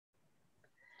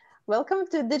Welcome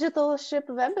to Digital Ship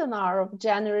webinar of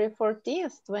January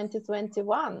 14th,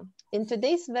 2021. In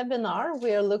today's webinar,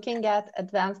 we are looking at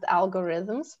advanced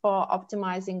algorithms for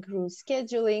optimizing crew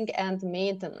scheduling and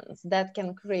maintenance that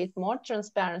can create more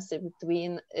transparency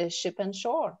between ship and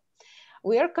shore.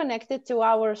 We are connected to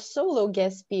our solo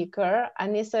guest speaker,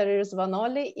 Anisa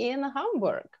Rizvanolli in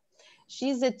Hamburg.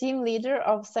 She's a team leader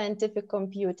of scientific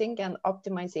computing and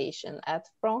optimization at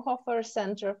Fraunhofer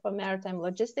Center for Maritime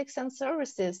Logistics and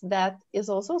Services that is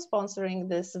also sponsoring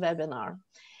this webinar.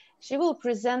 She will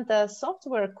present a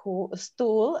software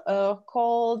tool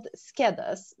called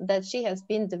SCEDAS that she has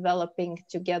been developing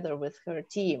together with her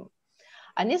team.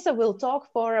 Anisa will talk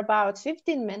for about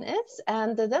 15 minutes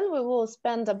and then we will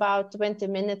spend about 20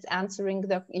 minutes answering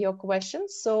your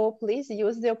questions. So please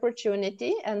use the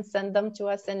opportunity and send them to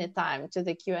us anytime to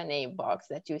the Q&A box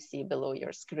that you see below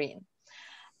your screen.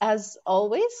 As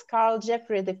always, Carl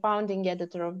Jeffrey, the founding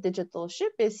editor of Digital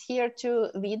Ship, is here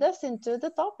to lead us into the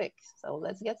topic. So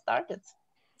let's get started.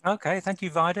 Okay, thank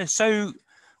you, Vida. So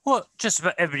what just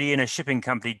about everybody in a shipping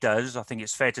company does, I think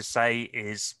it's fair to say,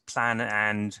 is plan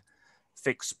and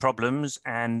fix problems.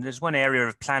 And there's one area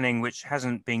of planning which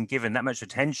hasn't been given that much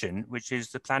attention, which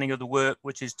is the planning of the work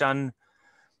which is done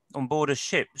on board a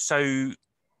ship. So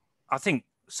I think,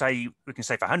 we can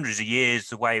say for hundreds of years,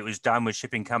 the way it was done was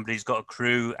shipping companies got a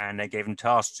crew and they gave them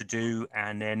tasks to do.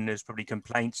 And then there's probably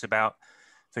complaints about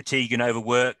fatigue and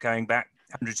overwork going back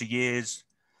hundreds of years.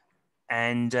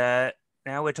 And now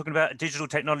we're talking about a digital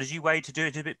technology way to do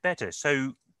it a bit better.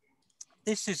 So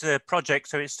this is a project,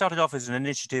 so it started off as an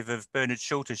initiative of Bernhard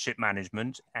Schulte's ship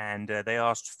management, and they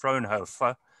asked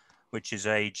Fraunhofer, which is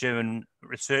a German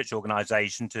research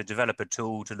organization, to develop a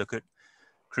tool to look at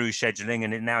crew scheduling,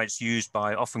 and now it's used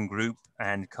by Offen Group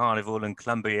and Carnival and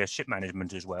Columbia Ship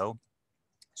Management as well.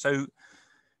 So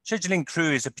scheduling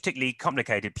crew is a particularly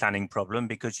complicated planning problem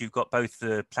because you've got both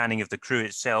the planning of the crew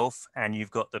itself and you've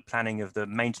got the planning of the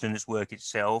maintenance work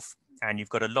itself, and you've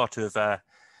got a lot of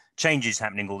changes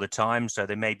happening all the time. So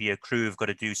there may be a crew who've got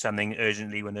to do something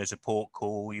urgently when there's a port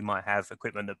call. You might have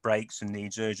equipment that breaks and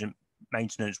needs urgent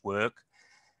maintenance work.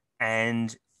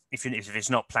 And if it's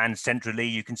not planned centrally,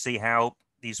 you can see how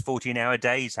these 14-hour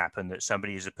days happen, that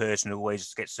somebody is a person who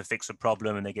always gets to fix a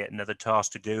problem and they get another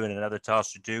task to do and another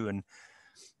task to do, and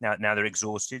now they're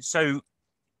exhausted. So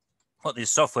what this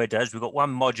software does, we've got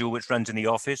one module which runs in the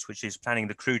office, which is planning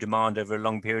the crew demand over a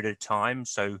long period of time.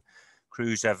 So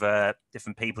crews have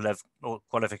different people have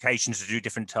qualifications to do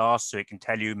different tasks. So it can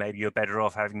tell you maybe you're better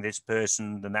off having this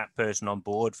person than that person on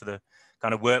board for the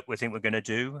kind of work we think we're going to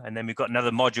do. And then we've got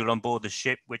another module on board the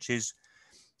ship, which is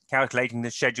calculating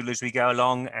the schedule as we go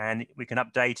along, and we can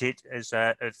update it as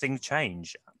things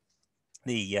change.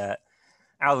 The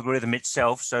algorithm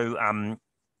itself, so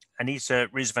Anisa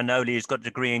Rizvanolli has got a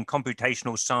degree in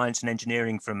computational science and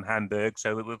engineering from Hamburg.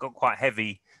 So we've got quite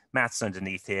heavy maths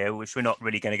underneath here, which we're not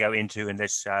really going to go into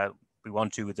unless we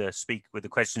want to with the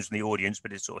questions from the audience,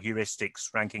 but it's sort of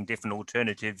heuristics, ranking different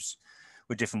alternatives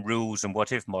with different rules and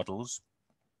what if models.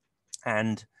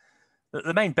 And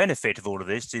the main benefit of all of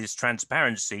this is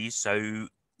transparency. So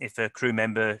if a crew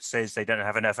member says they don't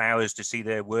have enough hours to see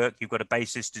their work, you've got a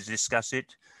basis to discuss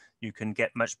it. You can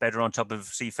get much better on top of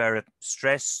seafarer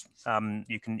stress.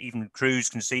 Even crews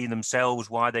can see themselves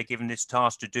why they're given this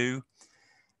task to do.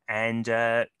 And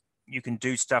you can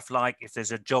do stuff like, if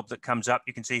there's a job that comes up,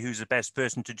 you can see who's the best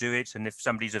person to do it. And if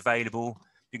somebody's available,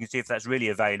 you can see if that's really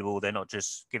available. They're not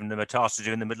just giving them a task to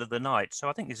do in the middle of the night. So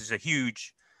I think this is a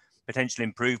huge potential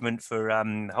improvement for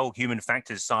the whole human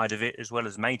factors side of it, as well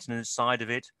as maintenance side of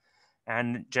it,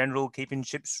 and general keeping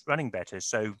ships running better.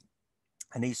 So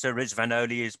Anisa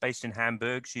Rizvanolli is based in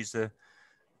Hamburg. She's the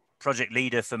project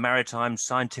leader for maritime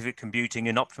scientific computing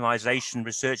and optimization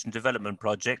research and development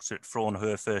projects at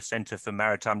Fraunhofer Center for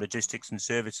Maritime Logistics and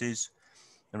Services,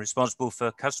 and responsible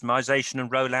for customization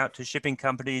and rollout to shipping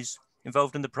companies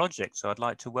involved in the project. So I'd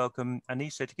like to welcome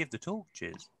Anisa to give the talk.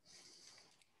 Cheers.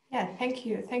 Yeah, thank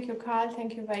you. Thank you, Carl.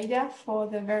 Thank you, Vaida, for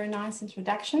the very nice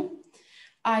introduction.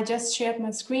 I just shared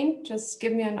my screen. Just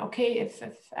give me an okay if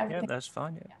everything. Yeah, that's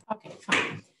fine. Yeah. Okay,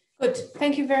 fine. Good.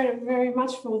 Thank you very, very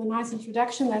much for the nice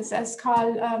introduction. As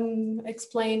Carl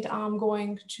explained, I'm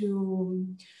going to,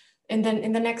 in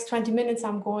the next 20 minutes,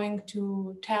 I'm going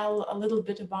to tell a little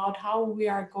bit about how we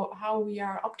are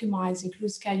optimizing crew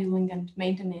scheduling and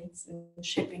maintenance in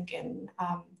shipping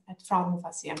at Fraunhofer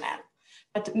CML.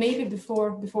 But maybe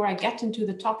before I get into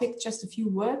the topic, just a few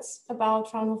words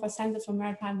about Fraunhofer Center for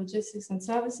Maritime Logistics and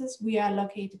Services. We are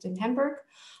located in Hamburg,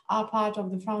 are part of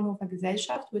the Fraunhofer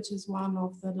Gesellschaft, which is one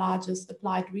of the largest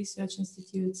applied research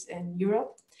institutes in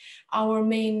Europe. Our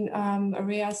main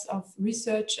areas of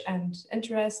research and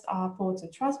interest are ports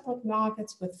and transport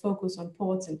markets, with focus on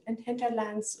ports and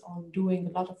hinterlands, on doing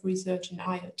a lot of research in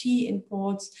IoT in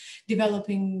ports,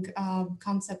 developing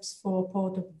concepts for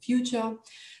port of the future,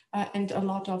 and a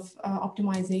lot of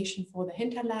optimization for the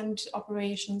hinterland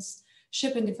operations.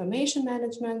 Ship and information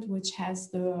management, which has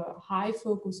the high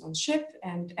focus on ship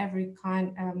and every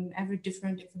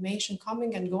different information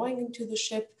coming and going into the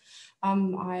ship.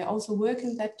 I also work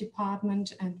in that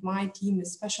department, and my team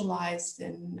is specialized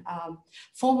in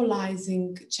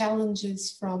formalizing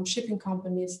challenges from shipping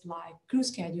companies like crew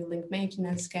scheduling,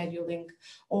 maintenance scheduling,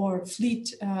 or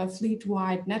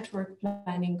fleet-wide network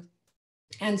planning,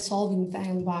 and solving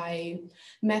them by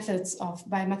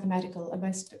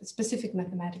specific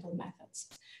mathematical methods.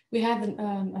 We have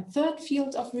a third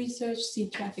field of research, sea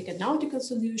traffic and nautical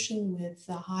solution, with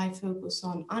a high focus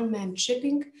on unmanned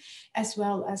shipping, as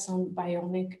well as on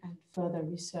bionic and further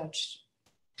research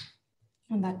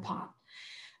on that part.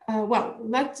 Well,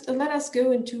 let us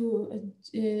go into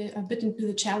a bit into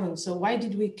the challenge. So why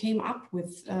did we came up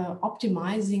with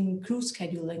optimizing crew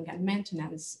scheduling and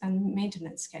maintenance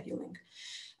scheduling?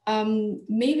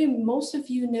 Maybe most of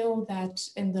you know that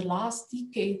in the last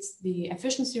decades, the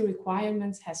efficiency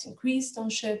requirements has increased on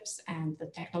ships, and the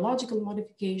technological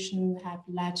modification have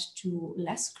led to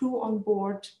less crew on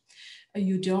board.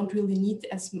 You don't really need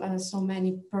so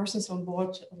many persons on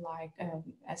board like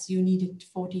as you needed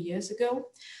 40 years ago.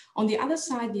 On the other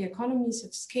side, the economies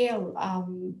of scale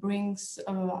brings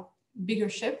bigger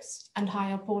ships and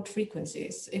higher port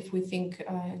frequencies if we think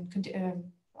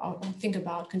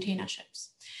about container ships.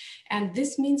 And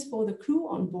this means for the crew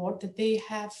on board that they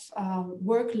have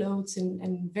workloads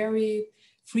and very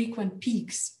frequent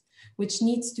peaks, which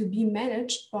needs to be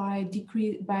managed by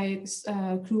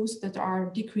crews that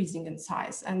are decreasing in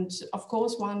size. And of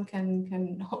course, one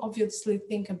can obviously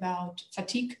think about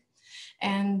fatigue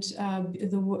and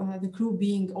the crew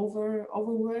being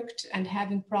overworked and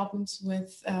having problems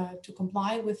with to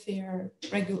comply with their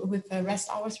rest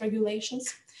hours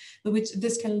regulations, which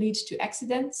this can lead to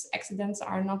accidents. Accidents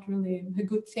are not really a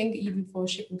good thing, even for a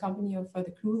shipping company or for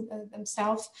the crew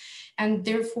themselves. And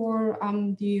therefore,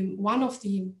 one of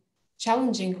the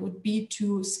challenging would be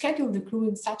to schedule the crew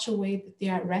in such a way that they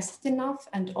are rested enough,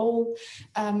 and all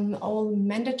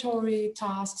mandatory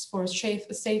tasks for a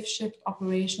safe ship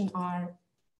operation are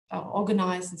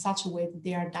organized in such a way that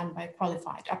they are done by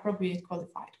appropriate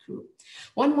qualified crew.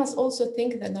 One must also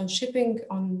think that on shipping,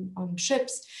 on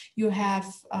ships, you have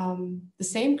the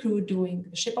same crew doing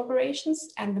the ship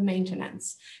operations and the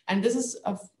maintenance. And this is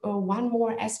one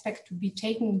more aspect to be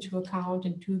taken into account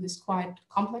into this quite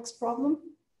complex problem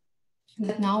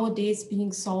that nowadays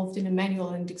being solved in a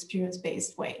manual and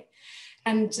experience-based way.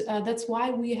 And that's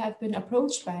why we have been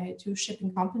approached by two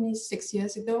shipping companies 6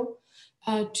 years ago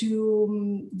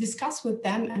to discuss with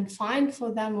them and find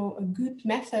for them a good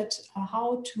method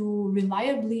how to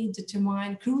reliably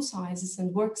determine crew sizes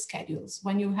and work schedules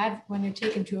when you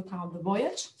take into account the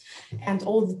voyage and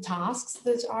all the tasks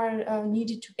that are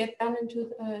needed to get done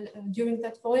during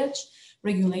that voyage,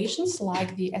 regulations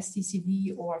like the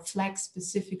STCV or flag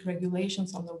specific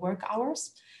regulations on the work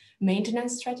hours,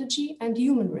 maintenance strategy, and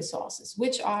human resources.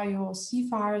 Which are your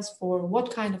seafarers, for what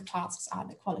kind of tasks are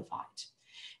they qualified?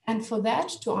 And for that,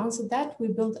 to answer that, we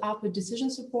built up a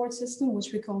decision support system,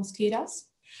 which we call SCEDAS.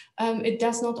 It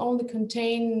does not only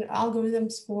contain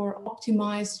algorithms for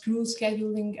optimized crew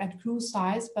scheduling and crew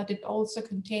size, but it also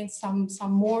contains some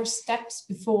more steps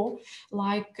before,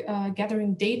 like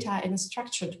gathering data in a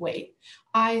structured way.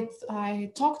 I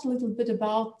talked a little bit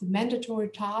about the mandatory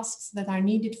tasks that are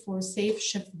needed for a safe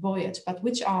ship voyage, but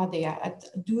which are they?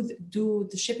 Do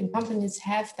the shipping companies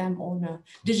have them on a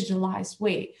digitalized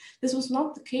way? This was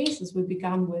not the case as we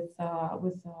began with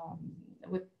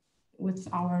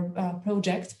our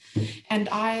project.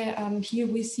 And here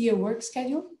we see a work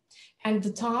schedule, and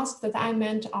the tasks that I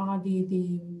meant are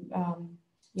these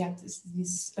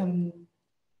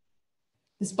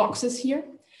boxes here.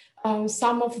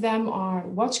 Some of them are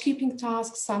watchkeeping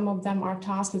tasks, some of them are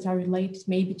tasks that are related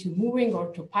maybe to mooring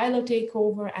or to pilot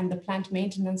takeover, and the plant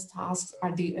maintenance tasks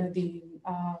are the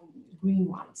green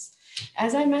ones.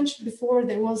 As I mentioned before,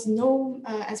 there was no,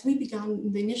 as we began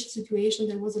in the initial situation,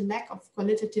 there was a lack of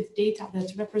qualitative data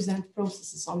that represent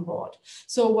processes on board.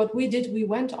 So what we did, we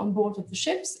went on board of the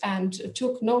ships and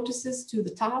took notices to the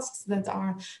tasks that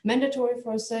are mandatory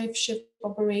for a safe ship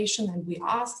operation, and we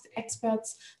asked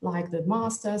experts like the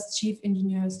masters, chief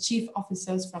engineers, chief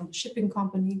officers from the shipping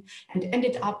company, and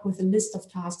ended up with a list of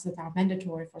tasks that are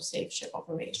mandatory for safe ship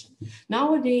operation.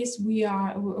 Nowadays, we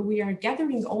are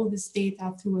gathering all this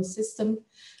data through a system,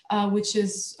 which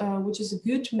is a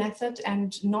good method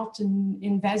and not an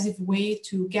invasive way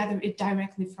to gather it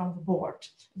directly from the board,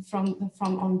 from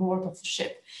on board of the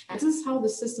ship. And this is how the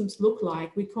systems look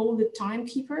like. We call it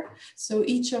timekeeper. So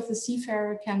each of the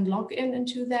seafarer can log in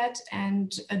into that and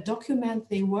document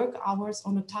their work hours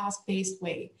on a task-based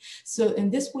way. So in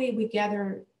this way, we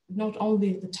gather not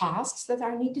only the tasks that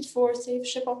are needed for safe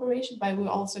ship operation, but we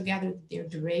also gather their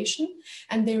duration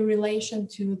and their relation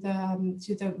to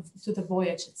the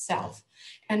voyage itself.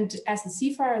 And as the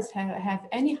seafarers have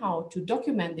anyhow to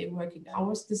document their working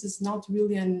hours, this is not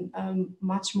really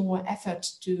much more effort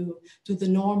to the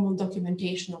normal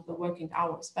documentation of the working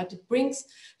hours, but it brings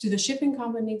to the shipping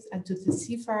companies and to the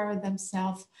seafarer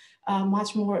themselves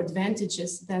much more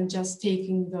advantages than just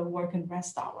taking the work and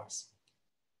rest hours.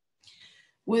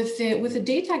 With the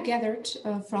data gathered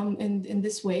from in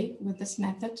this way, with this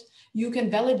method, you can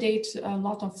validate a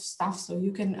lot of stuff. So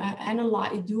you can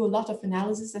do a lot of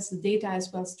analysis as the data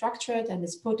is well structured and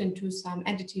is put into some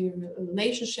entity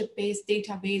relationship-based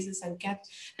databases and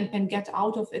can get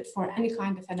out of it for any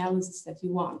kind of analysis that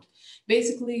you want.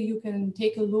 Basically, you can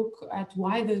take a look at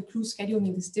why the crew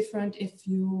scheduling is different if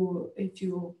you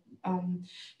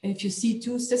see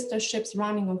two sister ships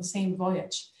running on the same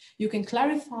voyage. You can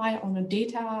clarify on a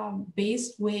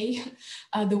data-based way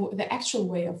the actual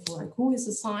way of work, who is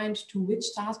assigned to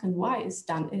which task and why is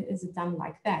it done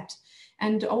like that.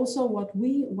 And also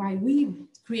why we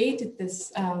created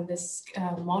this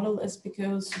model is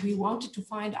because we wanted to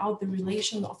find out the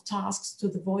relation of tasks to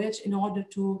the voyage in order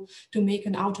to make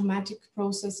an automatic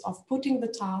process of putting the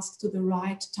task to the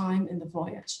right time in the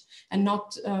voyage and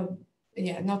not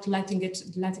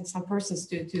letting some persons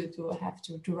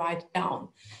to write it down.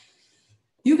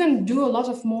 You can do a lot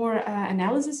of more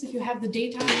analysis if you have the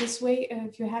data in this way.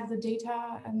 If you have the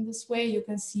data in this way, you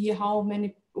can see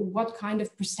what kind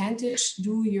of percentage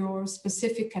do your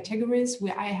specific categories.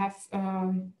 Where I have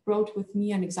brought with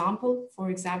me an example,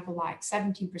 for example, like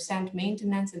 17%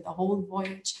 maintenance in the whole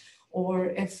voyage,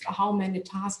 or how many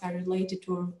tasks are related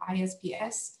to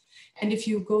ISPS. And if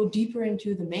you go deeper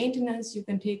into the maintenance, you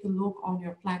can take a look on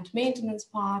your planned maintenance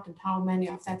part and how many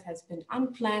of that has been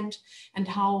unplanned and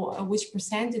which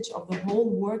percentage of the whole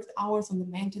worked hours on the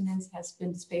maintenance has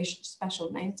been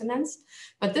special maintenance.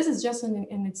 But this is just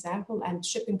an example, and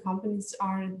shipping companies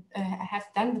have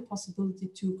then the possibility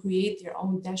to create their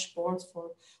own dashboards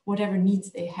for whatever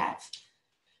needs they have.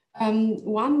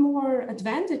 One more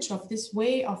advantage of this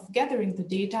way of gathering the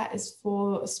data is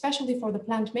especially for the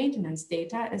plant maintenance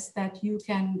data, is that you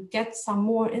can get some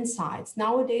more insights.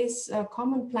 Nowadays, a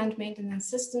common plant maintenance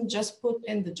system just put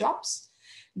in the jobs,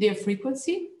 their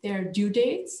frequency, their due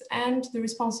dates, and the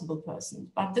responsible person.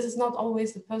 But this is not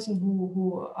always the person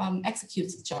who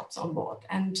executes the jobs on board.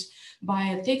 And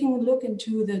by taking a look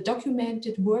into the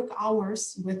documented work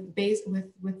hours with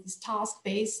this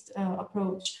task-based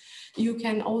approach, you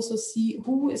can also see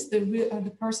who is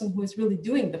the person who is really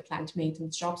doing the plant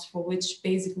maintenance jobs, for which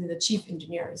basically the chief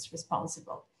engineer is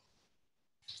responsible.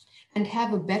 And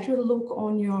have a better look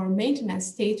on your maintenance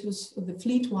status, the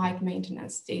fleet-wide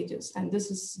maintenance status. And this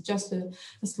is just a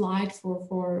slide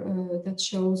that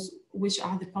shows which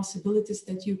are the possibilities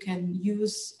that you can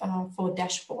use for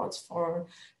dashboards, for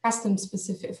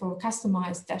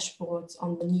customized dashboards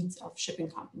on the needs of shipping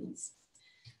companies.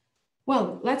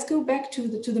 Well, let's go back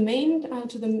to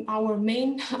our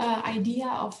main idea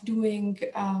of doing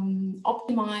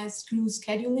optimized crew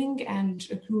scheduling and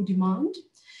crew demand.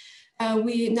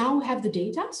 We now have the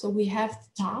data, so we have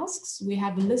the tasks. We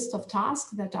have a list of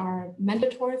tasks that are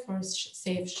mandatory for a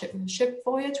safe ship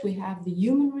voyage. We have the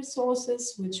human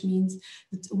resources, which means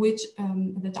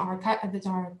that are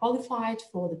qualified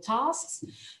for the tasks.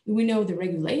 We know the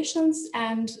regulations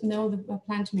and know the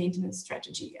plant maintenance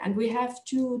strategy. And we have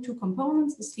two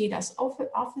components: the SCEDAS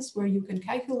office, where you can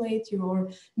calculate your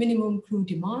minimum crew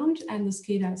demand, and the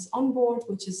SCEDAS onboard,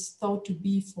 which is thought to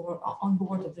be for on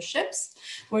board of the ships,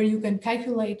 where you can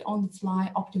calculate on the fly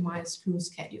optimized crew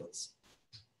schedules.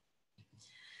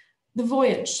 The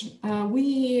voyage.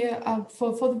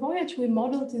 For the voyage, we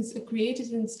modeled and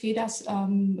created in SCEDAS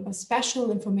a special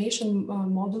information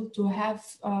model to have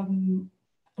a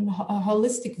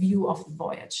holistic view of the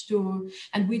voyage.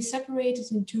 And we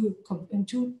separated in two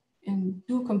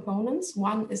components.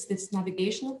 One is this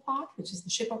navigational part, which is the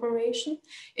ship operation.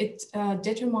 It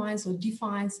determines or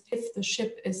defines if the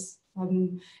ship is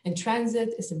in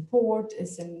transit, is in port,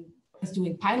 is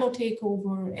doing pilot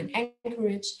takeover and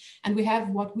anchorage. And we have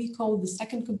what we call the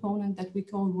second component that we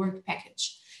call work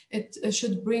package. it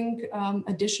should bring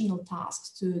additional tasks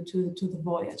to the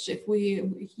voyage. If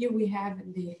here we have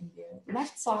in the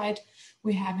left side,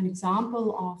 we have an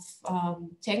example of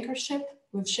tanker ship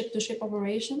with ship-to-ship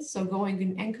operations. So going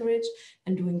in anchorage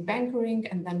and doing bunkering,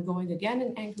 and then going again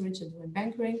in anchorage and doing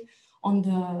bunkering. On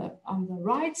the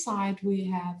right side, we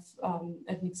have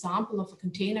an example of a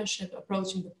container ship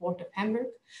approaching the port of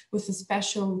Hamburg with a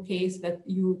special case that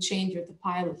you change the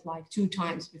pilot like 2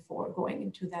 times before going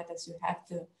into that, as you have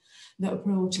the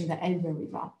approach in the Elbe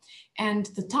River. And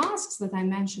the tasks that I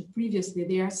mentioned previously,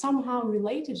 they are somehow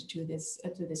related to this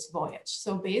voyage.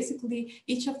 So basically,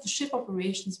 each of the ship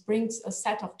operations brings a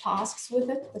set of tasks with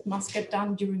it that must get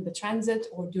done during the transit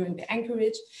or during the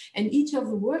anchorage. And each of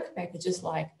the work packages,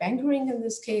 like bunkering in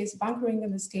this case,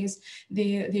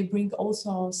 they bring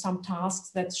also some tasks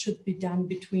that should be done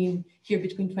between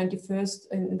 21st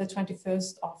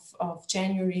of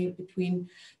January, between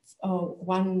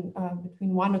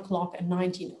 1 o'clock and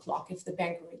 19 o'clock if the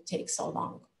bunkering takes so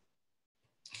long.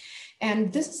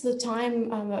 And this is the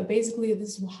time, basically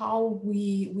this is how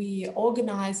we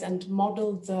organize and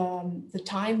model the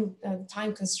time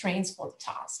constraints for the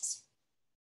tasks.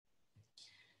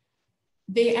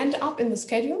 They end up in the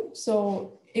schedule.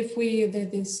 So if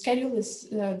the schedule is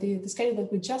the schedule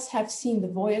that we just have seen, the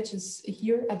voyage is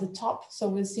here at the top. So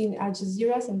we're seeing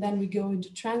Algeciras, and then we go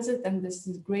into transit, and the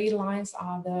gray lines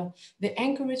are the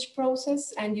anchorage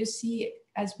process. And you see,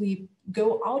 as we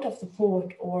go out of the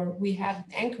port, or we have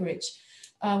anchorage,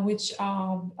 which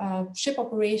are ship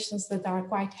operations that are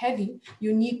quite heavy,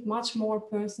 you need much more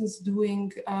persons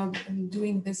doing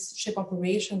this ship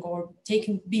operation, or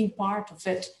being part of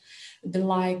it.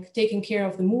 Like taking care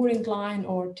of the mooring line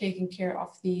or taking care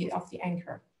of the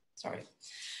anchor. Sorry,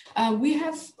 we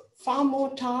have far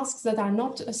more tasks that are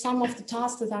not some of the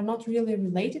tasks that are not really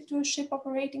related to a ship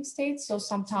operating state. So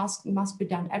some tasks must be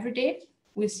done every day.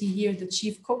 We see here the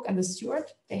chief cook and the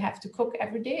steward. They have to cook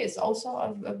every day. It's also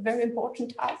a very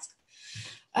important task.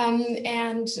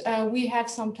 We have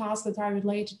some tasks that are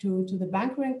related to the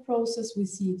bunkering process. We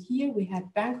see it here. We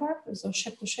had bunker, so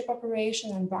ship-to-ship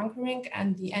operation and bunkering,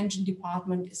 and the engine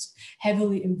department is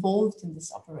heavily involved in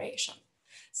this operation.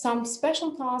 Some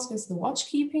special task is the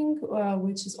watchkeeping,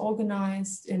 which is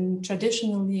organized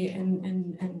traditionally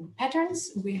in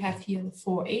patterns. We have here the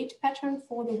 4/8 pattern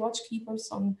for the watchkeepers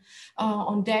on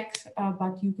deck,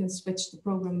 but you can switch. The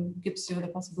program gives you the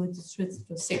possibility to switch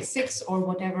to 6/6 or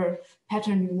whatever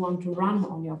pattern you want to run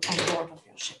on board of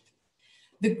your ship.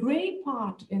 The gray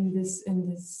part in this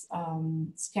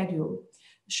schedule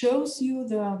shows you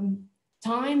the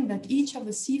time that each of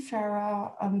the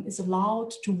seafarer is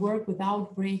allowed to work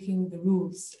without breaking the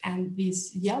rules. And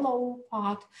this yellow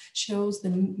part shows the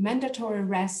mandatory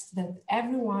rest that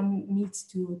everyone needs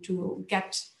to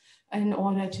get in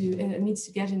order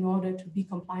to be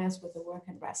compliant with the work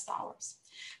and rest hours.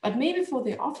 But maybe for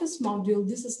the office module,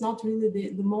 this is not really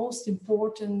the most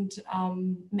important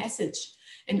message.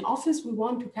 In office, we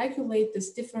want to calculate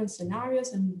these different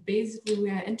scenarios, and basically we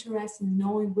are interested in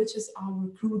knowing which is our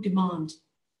crew demand.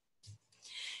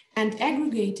 And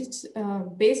aggregated,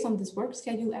 based on this work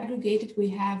schedule,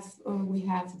 we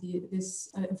have this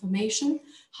information.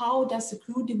 How does the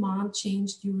crew demand change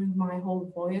during my whole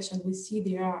voyage? And we see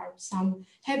there are some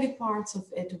heavy parts of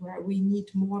it where we need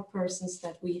more persons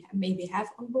that we maybe have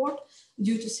on board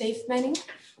due to safe manning,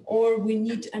 or we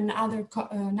need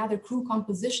another crew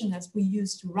composition as we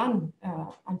used to run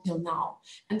until now.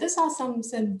 And these are some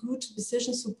good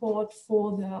decision support for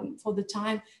the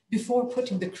time before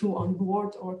putting the crew on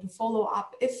board, or to follow up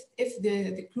if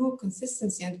the crew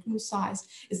consistency and crew size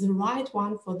is the right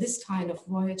one for this kind of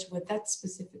voyage with that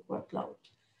specific workload.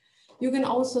 You can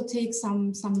also take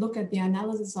some look at the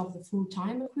analysis of the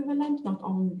full-time equivalent, not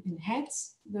only in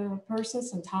heads, the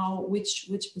persons, and which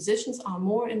positions are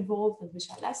more involved and which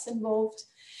are less involved.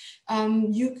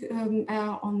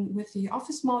 With the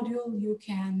office module, you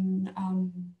can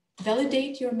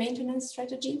validate your maintenance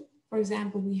strategy. For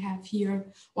example, we have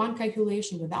here one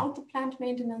calculation without the plant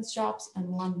maintenance jobs and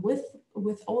one with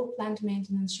all plant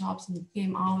maintenance jobs, and it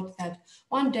came out that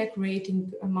one deck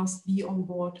rating must be on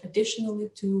board additionally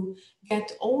to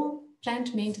get all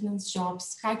plant maintenance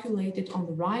jobs calculated on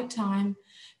the right time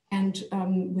and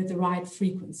with the right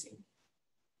frequency.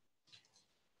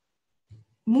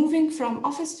 Moving from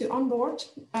office to onboard,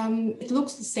 it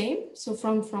looks the same. So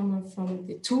from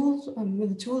the tool,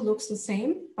 the tool looks the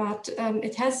same, but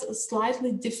it has a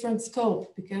slightly different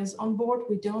scope, because on board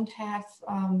we don't have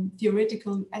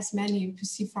theoretical as many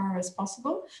seafarers as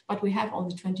possible, but we have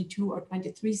only 22 or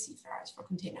 23 seafarers for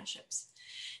container ships.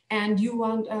 and you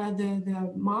want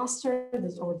the master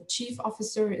or the chief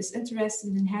officer is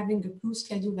interested in having a crew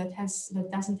schedule that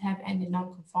doesn't have any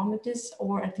non-conformities,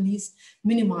 or at least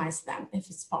minimize them if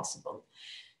it's possible.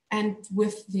 And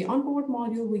with the onboard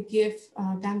module, we give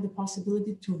them the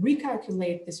possibility to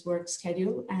recalculate this work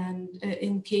schedule. And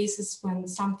in cases when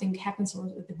something happens or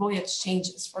the voyage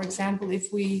changes, for example,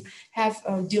 if we have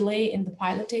a delay in the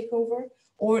pilot takeover,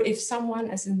 or if someone,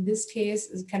 as in this case,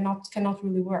 cannot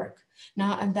really work.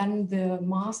 Now, and then the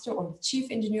master or the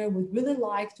chief engineer would really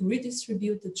like to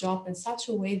redistribute the job in such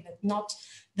a way that not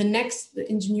the next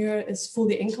engineer is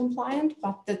fully incompliant,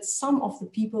 but that some of the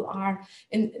people are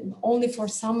only for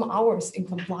some hours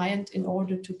incompliant in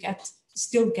order to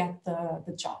still get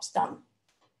the jobs done.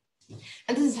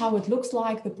 And this is how it looks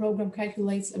like. The program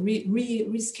calculates,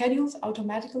 reschedules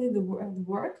automatically the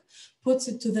work, puts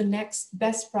it to the next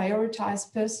best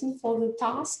prioritized person for the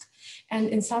task, and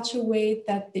in such a way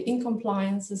that the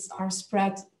incompliances are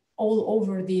spread all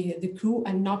over the crew,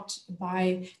 and not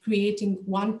by creating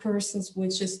one person's,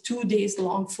 which is 2 days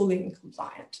long, fully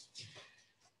incompliant.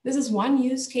 This is one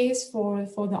use case for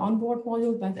the onboard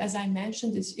module, but as I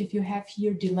mentioned, if you have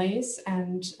here delays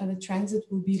and the transit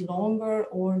will be longer,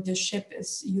 or the ship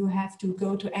you have to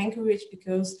go to anchorage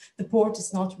because the port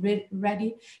is not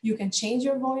ready, you can change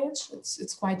your voyage.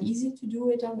 It's quite easy to do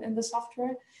it in the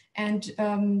software, and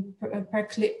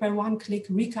per one click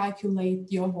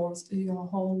recalculate your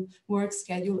whole work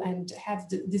schedule and have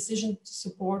the decision to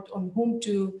support on whom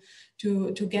to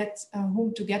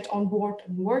get on board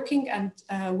and working, and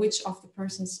which of the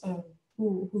persons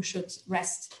who should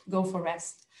go for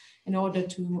rest in order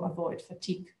to avoid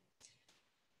fatigue.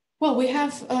 Well, we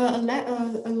have a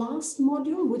last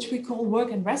module, which we call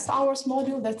work and rest hours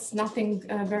module. That's nothing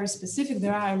very specific.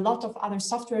 There are a lot of other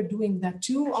software doing that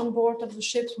too on board of the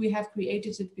ships. We have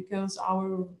created it because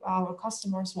our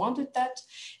customers wanted that.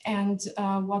 And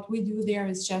what we do there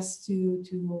is just to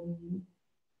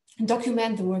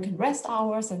document the work and rest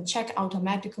hours and check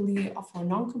automatically for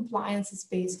non-compliances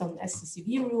based on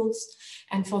SCCV rules.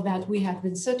 And for that, we have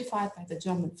been certified by the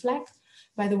German flag.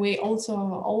 By the way, also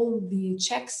all the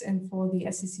checks and for the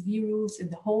SCCV rules in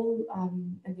the whole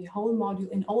module,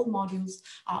 in all modules,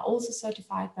 are also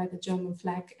certified by the German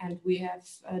flag, and we have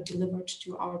delivered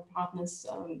to our partners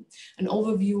an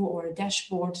overview or a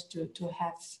dashboard to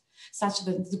have such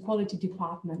that the quality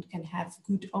department can have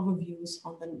good overviews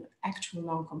on the actual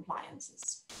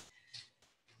non-compliances.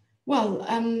 Well,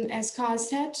 as Karl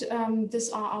said, these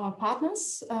are our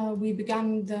partners. We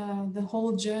began the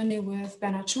whole journey with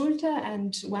Bernhard Schulte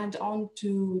and went on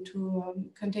to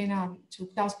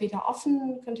Klaus-Peter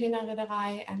Offen Container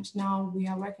Reederei, and now we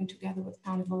are working together with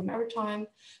Carnival Maritime.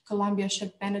 Columbia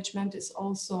Ship Management is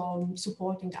also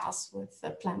supporting us with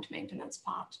the plant maintenance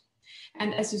part.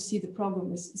 And as you see, the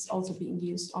program is also being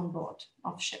used on board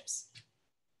of ships.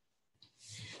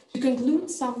 To conclude,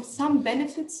 some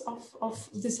benefits of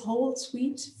this whole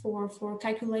suite for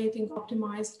calculating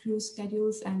optimized crew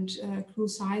schedules and crew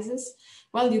sizes.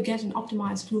 Well, you get an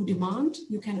optimized crew demand.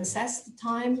 You can assess the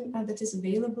time that is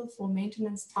available for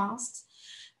maintenance tasks.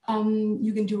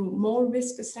 You can do more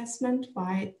risk assessment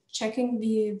by checking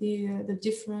the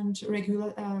different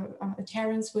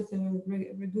adherence with the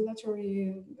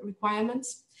regulatory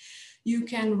requirements. You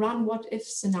can run what-if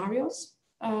scenarios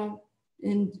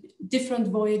in different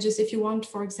voyages. If you want,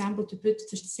 for example, to put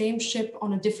the same ship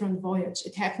on a different voyage.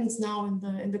 It happens now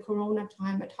in the Corona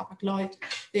time at Hapag-Lloyd.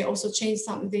 They also changed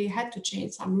they had to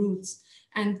change some routes.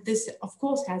 And this, of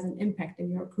course, has an impact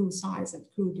in your crew size and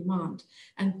crew demand.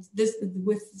 And this,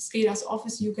 with SCEDAS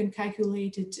Office, you can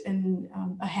calculate it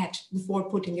ahead before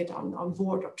putting it on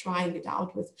board or trying it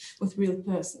out with real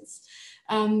persons.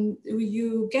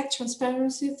 You get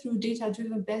transparency through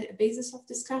data-driven basis of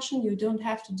discussion. You don't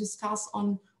have to discuss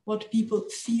on what people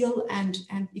feel and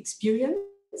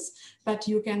experience, but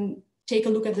you can take a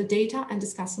look at the data and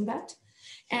discuss on that.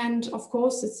 And of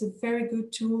course, it's a very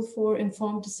good tool for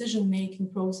informed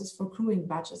decision-making process for crewing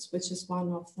budgets, which is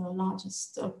one of the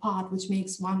largest which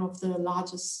makes one of the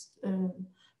largest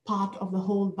part of the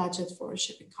whole budget for a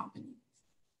shipping company.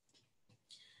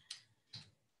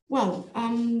 Well,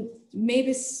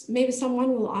 maybe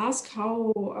someone will ask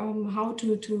how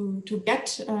to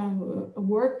get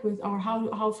work with, or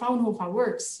how Fraunhofer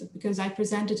works, because I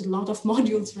presented a lot of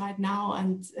modules right now,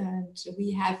 and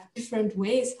we have different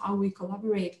ways how we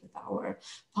collaborate with our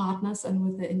partners and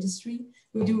with the industry.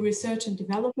 We do research and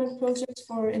development projects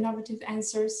for innovative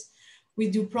answers. We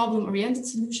do problem-oriented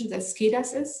solutions as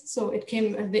SCEDAS is. So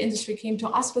the industry came to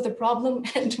us with a problem,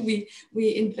 and we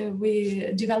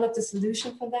developed a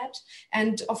solution for that.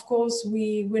 And of course,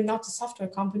 we're not a software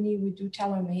company. We do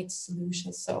tailor-made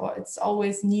solutions. So it's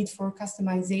always need for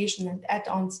customization and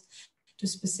add-ons to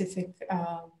specific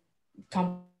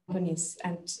companies.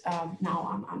 And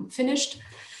now I'm finished.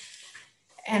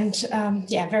 And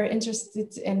yeah, very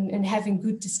interested in having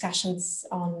good discussions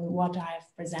on what I've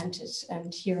presented.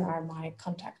 And here are my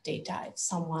contact data if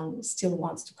someone still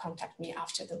wants to contact me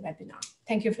after the webinar.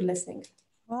 Thank you for listening.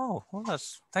 Oh, well,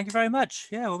 thank you very much.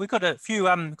 Yeah, well, we've got a few,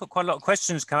 got quite a lot of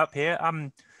questions come up here.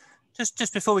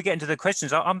 Just before we get into the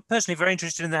questions, I'm personally very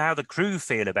interested in how the crew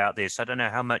feel about this. I don't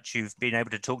know how much you've been able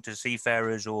to talk to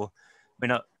seafarers, or, I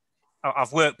mean,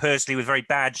 I've worked personally with very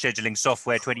bad scheduling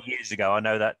software 20 years ago. I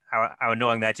know that how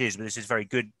annoying that is, but this is very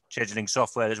good scheduling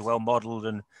software that's well modeled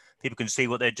and people can see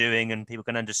what they're doing and people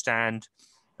can understand.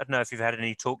 I don't know if you've had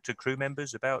any talk to crew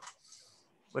members about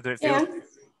whether it feels.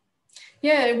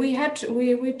 Yeah,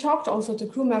 we talked also to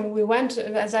crew members. We went,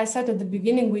 as I said at the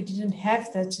beginning, we didn't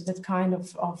have that kind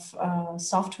of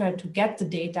software to get the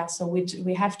data. So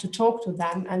we have to talk to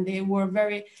them, and they were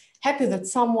very happy that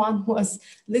someone was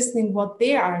listening what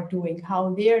they are doing,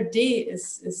 how their day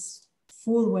is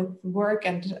full with work,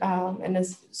 and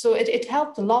so it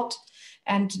helped a lot.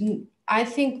 And I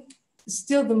think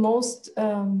still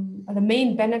the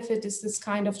main benefit is this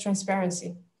kind of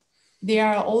transparency. They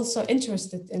are also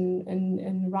interested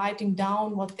in writing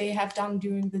down what they have done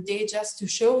during the day, just to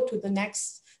show to the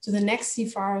next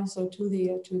seafarer, so to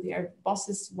their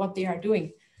bosses what they are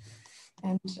doing.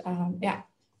 And yeah.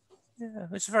 Yeah,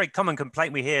 it's a very common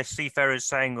complaint we hear seafarers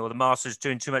saying, or the master's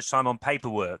doing too much time on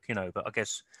paperwork, you know, but I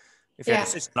guess if you have a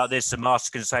system like this, the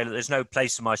master can say that there's no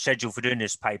place in my schedule for doing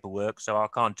this paperwork, so I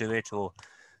can't do it, or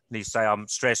at least say I'm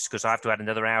stressed because I have to add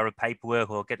another hour of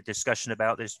paperwork, or get a discussion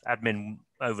about this admin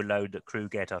overload that crew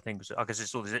get. I guess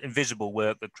it's all this invisible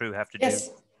work that crew have to do.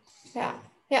 Yeah.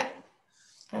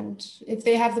 And if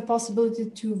they have the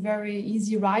possibility to very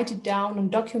easy write it down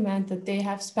and document that they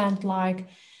have spent like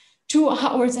 2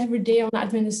 hours every day on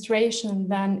administration,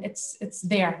 then it's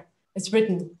there, it's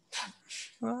written.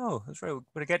 Oh, that's right. We're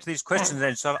going to get to these questions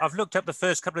then. So I've looked up the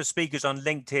first couple of speakers on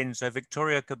LinkedIn. So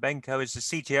Victoria Kobenko is the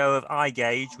CTO of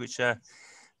iGauge, which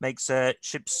makes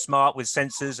ships smart with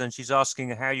sensors. And she's asking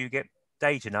how you get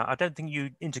data. Now, I don't think you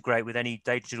integrate with any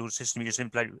digital system. You just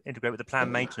integrate with the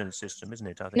planned maintenance system, isn't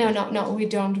it? I think no, we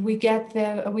don't. We get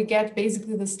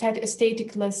basically the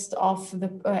static list of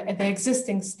the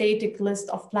existing static list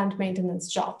of planned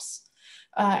maintenance jobs.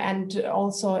 And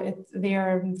also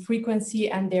their frequency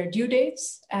and their due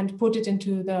dates, and put it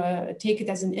into take it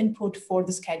as an input for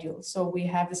the schedule. So we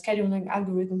have the scheduling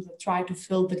algorithms that try to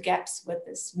fill the gaps with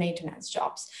this maintenance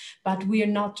jobs, but we are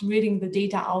not reading the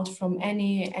data out from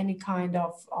any kind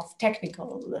of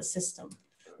technical system.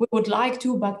 We would like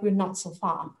to, but we're not so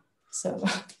far. So,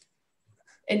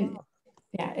 and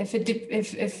yeah,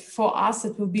 if for us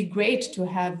it would be great to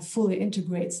have a fully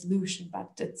integrated solution, but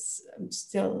it's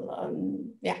still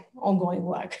ongoing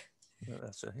work.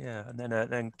 And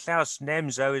then Klaus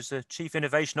Nemzo is the Chief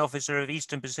Innovation Officer of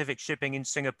Eastern Pacific Shipping in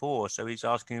Singapore. So he's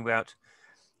asking about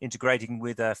integrating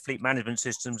with fleet management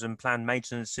systems and planned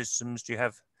maintenance systems. Do you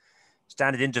have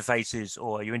standard interfaces,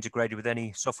 or are you integrated with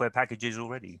any software packages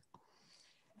already?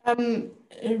 We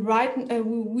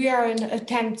are in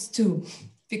attempts to.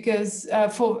 Because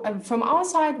from our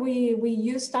side, we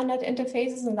use standard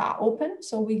interfaces and are open.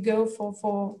 So we go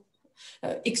for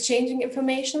exchanging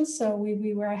information. So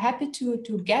we were happy to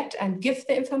get and give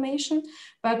the information,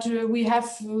 but we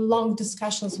have long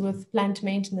discussions with plant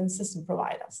maintenance system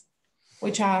providers,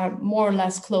 which are more or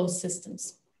less closed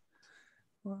systems.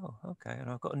 Well, okay. And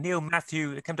I've got Neil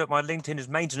Matthew. It came up my LinkedIn as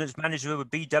maintenance manager with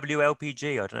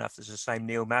BWLPG. I don't know if it's the same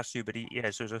Neil Matthew, but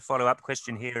so there's a follow-up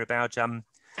question here about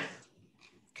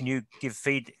can you give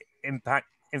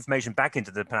information back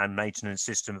into the planned maintenance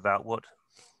system about what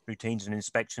routines and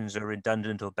inspections are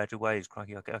redundant or better ways?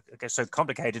 Crikey, I guess so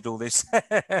complicated, all this.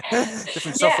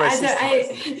 Different software systems.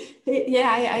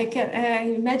 I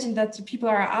can imagine that people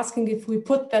are asking if we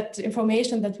put that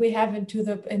information that we have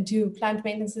into planned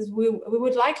maintenances. We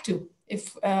would like to.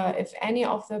 If any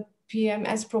of the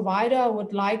PMS provider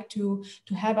would like to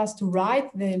have us to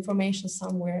write the information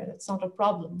somewhere, that's not a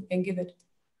problem. We can give it.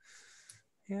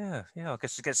 Yeah, I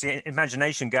guess it gets the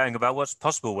imagination going about what's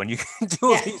possible when you can do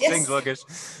all these things. Well, I guess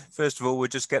first of all, we'll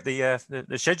just get the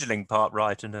scheduling part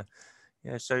right. And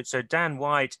so Dan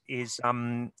White is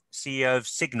CEO of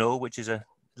Signal, which is a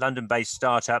London-based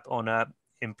startup on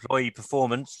employee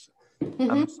performance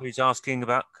So he's asking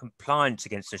about compliance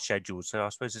against the schedule. So I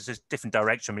suppose it's a different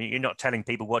direction. I mean, you're not telling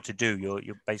people what to do.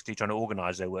 You're basically trying to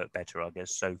organise their work better, I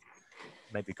guess. So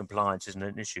maybe compliance isn't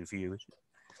an issue for you, is it?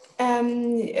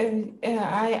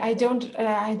 I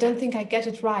don't think I get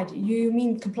it right. You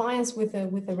mean compliance with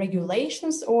the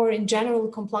regulations, or in general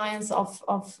compliance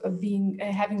of being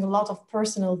having a lot of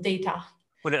personal data?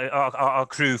 Well, our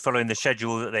crew following the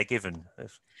schedule that they're given.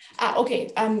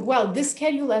 Okay. Well, this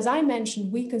schedule, as I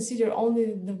mentioned, we consider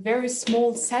only the very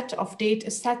small set of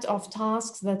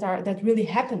tasks that really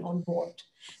happen on board.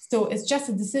 So it's just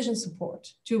a decision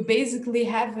support to basically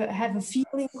have a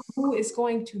feeling who is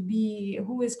going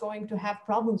to have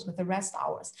problems with the rest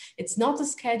hours. It's not a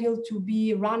schedule to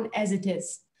be run as it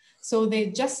is. So they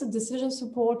just a decision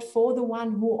support for the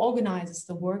one who organizes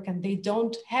the work, and they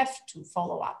don't have to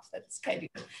follow up that schedule.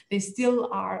 They still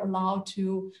are allowed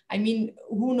to, I mean,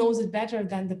 who knows it better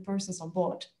than the persons on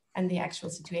board and the actual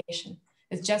situation?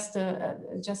 It's just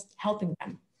helping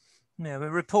them. Yeah, but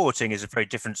reporting is a very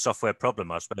different software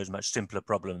problem, I suppose, a much simpler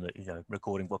problem that,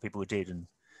 recording what people did. And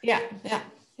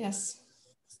yes.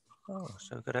 Oh,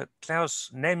 so we've got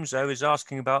Klaus Nemzo is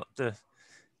asking about the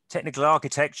technical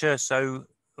architecture. So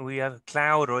we have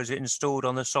cloud, or is it installed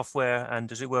on the software, and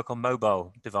does it work on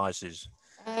mobile devices?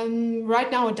 Right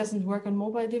now it doesn't work on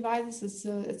mobile devices.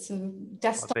 It's a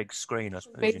desktop. A big screen, I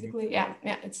suppose. Basically, yeah,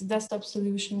 it's a desktop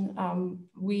solution.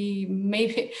 We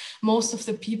maybe most of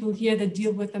the people here that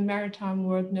deal with the maritime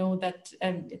world know that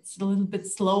it's a little bit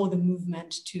slow, the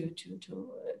movement to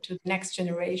the next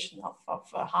generation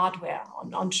of hardware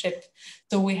on ship.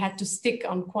 So we had to stick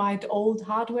on quite old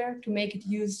hardware to make it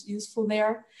useful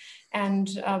there. And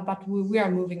but we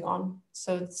are moving on.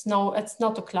 So it's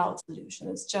not a cloud solution.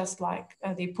 It's just like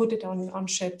they put it on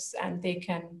ships, and they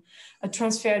can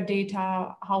transfer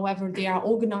data however they are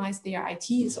organized. Their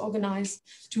IT is organized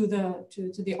to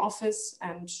the office,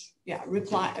 and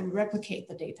replicate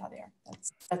the data there.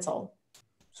 That's all.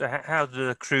 So how do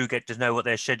the crew get to know what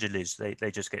their schedule is?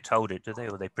 They just get told it, do they,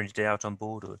 or they print it out on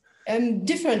board? Or?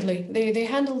 Differently. They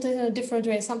handled it in a different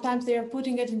way. Sometimes they are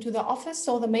putting it into the office,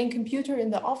 so the main computer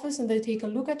in the office, and they take a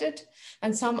look at it.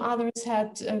 And some others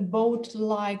had both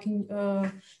like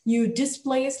new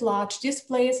displays, large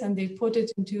displays, and they put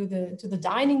it into the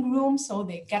dining room, so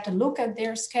they get a look at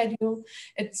their schedule.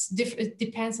 It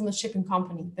depends on the shipping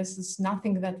company. This is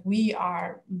nothing that we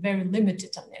are very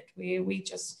limited on it. We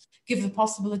just give the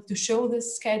possibility to show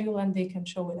this schedule, and they can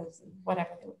show it as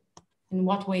whatever in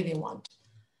what way they want.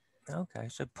 Okay,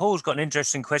 so Paul's got an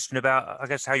interesting question about, I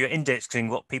guess, how you're indexing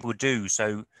what people do.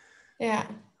 So, yeah,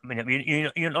 I mean,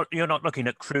 you're not looking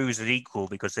at crews as equal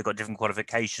because they've got different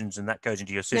qualifications, and that goes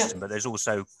into your system. But there's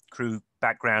also crew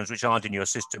backgrounds which aren't in your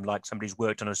system, like somebody's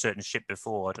worked on a certain ship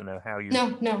before. I don't know how you.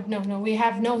 No. We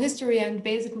have no history, and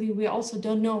basically we also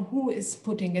don't know who is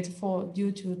putting it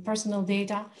due to personal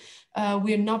data.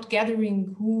 We're not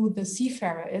gathering who the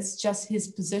seafarer is, just his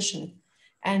position.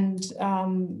 And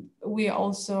we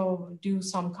also do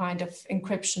some kind of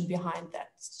encryption behind that.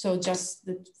 So just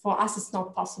that for us, it's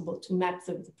not possible to map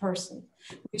the person.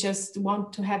 We just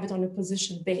want to have it on a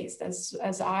position based.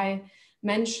 As I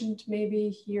mentioned, maybe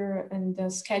here in the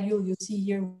schedule you see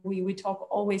here, we talk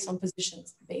always on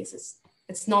positions basis.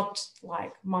 It's not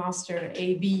like master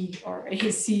AB or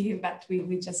AC, but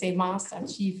we just say master,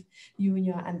 chief,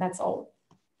 junior, and that's all.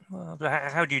 Well,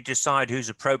 how do you decide who's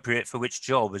appropriate for which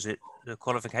job? Is it the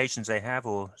qualifications they have,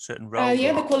 or certain roles?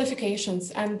 The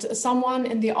qualifications, and someone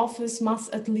in the office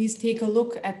must at least take a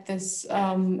look at this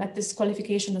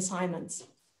qualification assignments,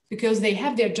 because they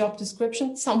have their job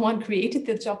description. Someone created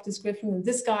the job description, and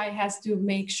this guy has to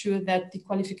make sure that the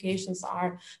qualifications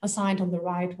are assigned on the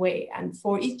right way. And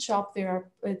for each job,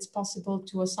 it's possible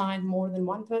to assign more than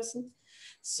one person.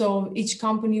 So each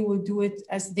company will do it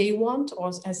as they want,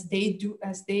 or as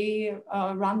they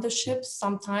run the ships.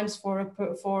 Sometimes for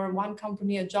one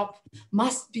company, a job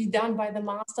must be done by the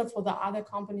master. For the other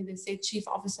company, they say chief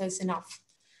officer is enough.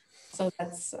 So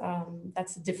that's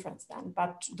the difference then,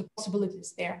 but the possibility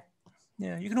is there.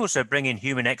 Yeah, you can also bring in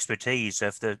human expertise.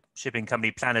 If the shipping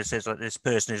company planner says like this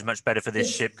person is much better for this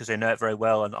ship because they know it very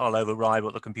well, and I'll override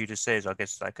what the computer says, I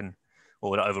guess I can.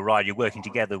 Or not override, you're working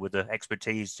together with the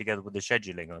expertise, together with the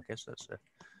scheduling. I guess that's.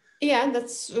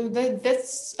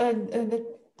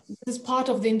 That's part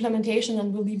of the implementation,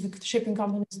 and we'll leave the shipping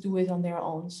companies do it on their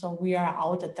own. So we are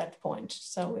out at that point.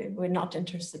 So we're not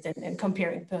interested in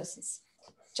comparing persons.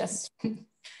 Just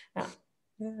yeah.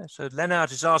 Yeah. So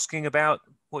Lennart is asking about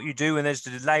what you do when there's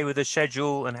a delay with the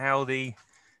schedule, and how the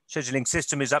scheduling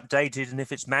system is updated, and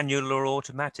if it's manual or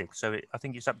automatic. So I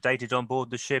think it's updated on board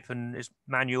the ship, and it's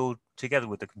manual together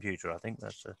with the computer. I think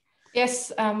that's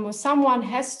Yes, someone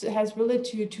has really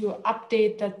to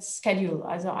update that schedule.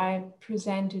 As I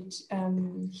presented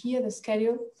here, the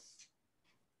schedule.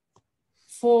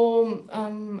 For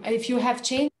if you have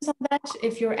changes on that,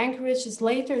 if your anchorage is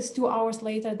later, it's 2 hours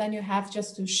later, then you have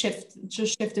just to shift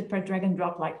it per drag and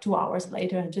drop like 2 hours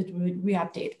later and just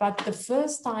re-update. But the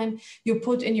first time you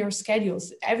put in your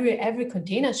schedules, every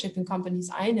container shipping companies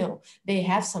I know, they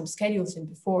have some schedules in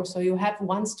before, so you have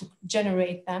once to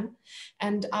generate them,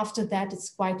 and after that it's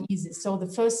quite easy. So the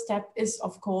first step is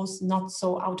of course not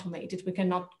so automated. We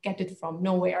cannot get it from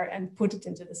nowhere and put it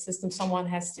into the system. Someone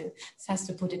has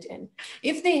to put it in.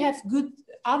 If they have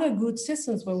other good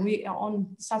systems where we are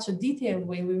on such a detailed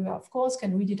way, we of course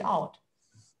can read it out.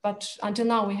 But until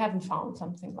now, we haven't found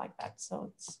something like that.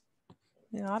 So it's.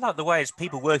 Yeah, I like the way it's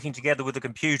people working together with the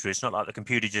computer. It's not like the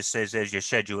computer just says, there's your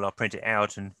schedule, I'll print it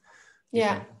out. And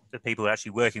yeah, the people are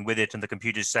actually working with it and the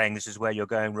computer's saying this is where you're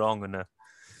going wrong. And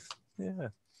yeah.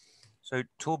 So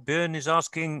Torbjörn is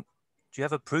asking, do you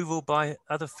have approval by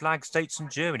other flag states in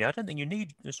Germany? I don't think you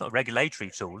need, it's not a regulatory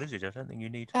tool, is it? I don't think you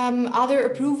need. Other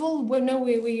approval? Well, no,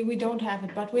 we don't have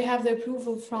it, but we have the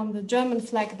approval from the German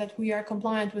flag that we are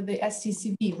compliant with the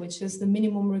SCCB, which is the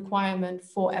minimum requirement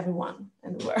for everyone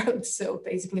in the world. So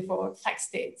basically for flag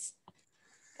states.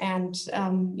 And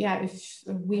yeah, if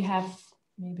we have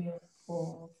maybe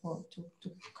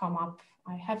to come up,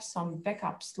 I have some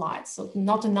backup slides, so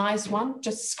not a nice one,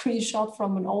 just a screenshot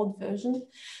from an old version,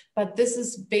 but this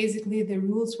is basically the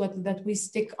rules that we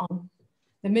stick on.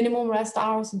 The minimum rest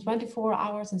hours in 24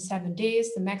 hours and 7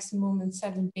 days, the maximum in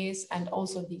 7 days, and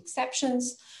also the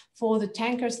exceptions. For the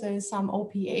tankers, there is some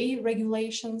OPA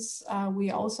regulations.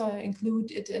 We also include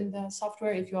it in the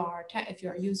software if you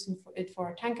are using it for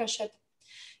a tanker ship.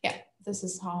 Yeah, this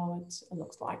is how it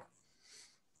looks like.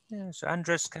 Yeah, so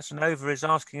Andres Casanova is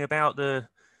asking about the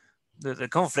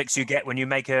conflicts you get when you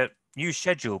make a new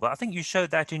schedule, but I think you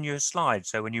showed that in your slide.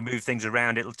 So when you move things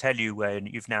around, it'll tell you when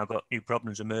you've now got new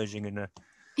problems emerging in a.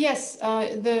 Yes,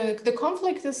 the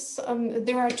conflict is,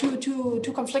 there are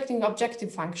two conflicting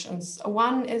objective functions.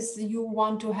 One is you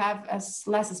want to have as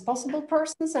less as possible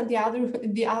persons, and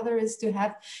the other is to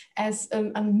have as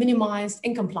minimized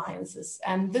incompliances.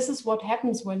 And this is what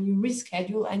happens when you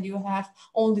reschedule and you have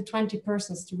only 20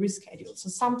 persons to reschedule. So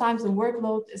sometimes the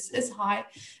workload is high,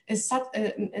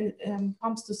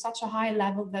 comes to such a high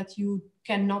level that you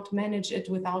cannot manage it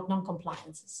without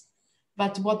non-compliances.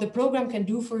 But what the program can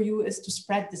do for you is to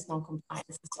spread this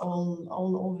non-compliance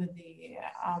all over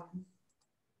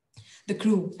the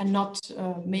crew, and not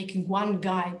making one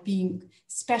guy being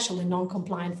especially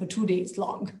non-compliant for 2 days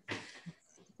long,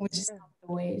 which is not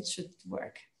the way it should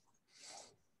work.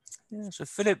 Yeah, so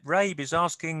Philip Rabe is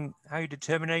asking how you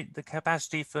determine the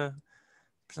capacity for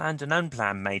planned and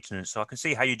unplanned maintenance. So I can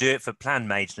see how you do it for planned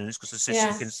maintenance because the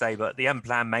system can say, but the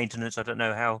unplanned maintenance, I don't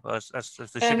know how as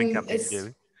the shipping company do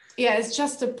it. Yeah, it's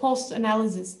just a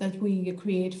post-analysis that we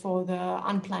create for the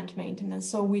unplanned maintenance.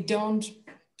 So we don't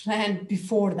plan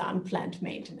before the unplanned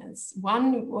maintenance.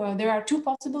 There are two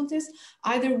possibilities.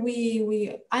 Either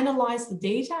we analyze the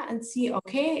data and see,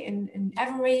 okay, in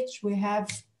average, we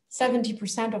have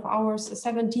 17% of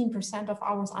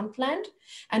hours unplanned,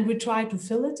 and we try to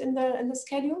fill it in the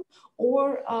schedule,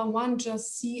 or one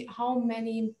just see how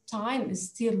many time is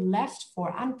still left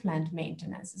for unplanned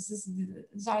maintenance.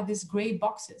 These are these gray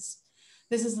boxes.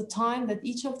 This is the time that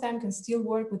each of them can still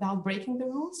work without breaking the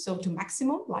rules, so to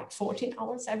maximum, like 14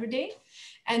 hours every day.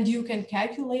 And you can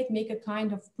make a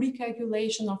kind of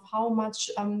pre-calculation of how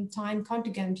much time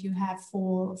contingent you have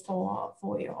for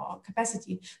your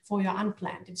capacity, for your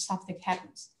unplanned, if something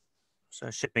happens. So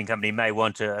a shipping company may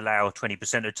want to allow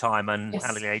 20% of time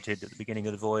unallocated at the beginning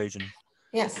of the voyage. And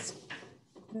yes.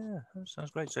 Yeah, that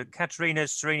sounds great. So Katerina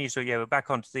Serini, so yeah, we're back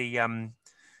onto the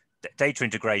data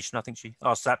integration. I think she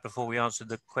asked that before we answered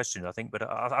the question, I think, but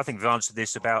I think we've answered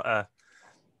this about, I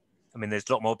mean, there's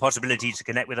a lot more possibility to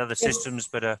connect with other systems,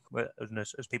 but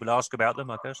as people ask about them,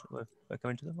 I guess we're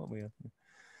coming to them, aren't we?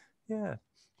 Yeah.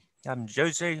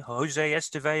 Jose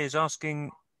Esteve is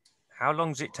asking, how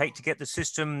long does it take to get the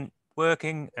system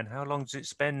working and how long does it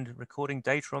spend recording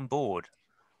data on board?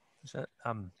 Is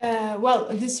that, well,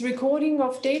 this recording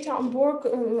of data on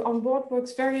board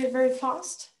works very, very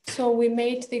fast. So we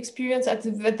made the experience at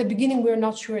the beginning, we're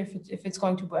not sure if it's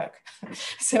going to work.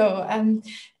 So,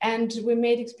 and we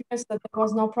made experience that there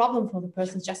was no problem for the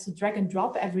person just to drag and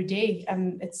drop every day.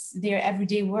 It's their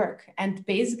everyday work. And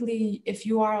basically, if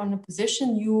you are on a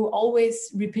position, you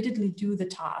always repeatedly do the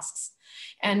tasks.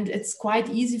 And it's quite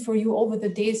easy for you over the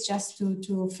days just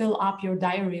to fill up your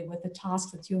diary with the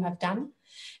tasks that you have done.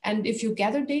 And if you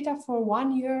gather data for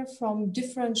 1 year from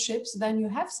different ships, then you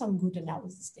have some good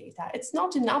analysis data. It's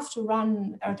not enough to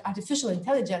run artificial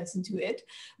intelligence into it,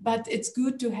 but it's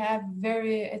good to have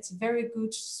very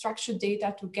good structured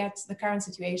data to get the current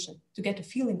situation, to get a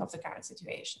feeling of the current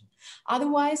situation.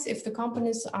 Otherwise, if the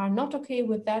companies are not okay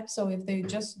with that, so if they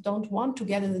just don't want to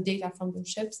gather the data from the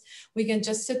ships, we can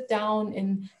just sit down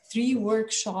in 3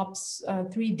 workshops,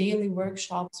 3 daily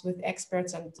workshops with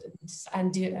experts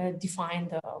and define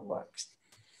the works.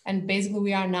 And basically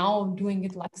we are now doing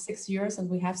it like 6 years, and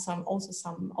we have also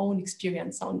some own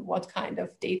experience on what kind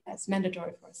of data is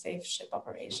mandatory for a safe ship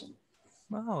operation.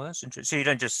 Oh, that's interesting. So you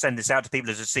don't just send this out to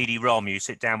people as a CD-ROM, you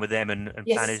sit down with them and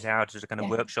Yes. plan it out as a kind of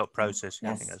workshop process.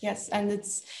 Yes, yes. And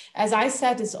it's, as I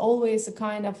said, it's always a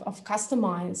kind of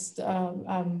customized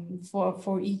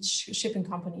for each shipping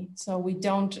company. So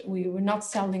we're not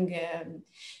selling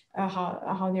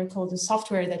how they're called, the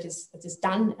software that is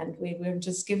done, and we're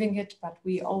just giving it, but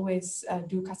we always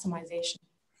do customization.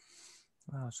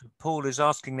 Wow, so Paul is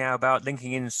asking now about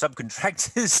linking in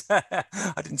subcontractors.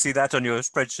 I didn't see that on your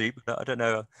spreadsheet, but I don't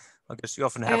know. I guess you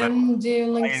often have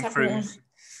crews.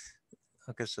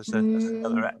 I guess that's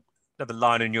another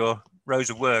line in your rows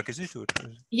of work, is it?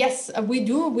 Yes, we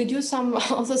do. We do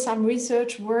also some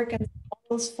research work and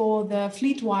models for the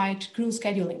fleet-wide crew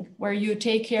scheduling, where you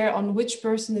take care on which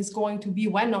person is going to be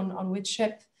when on which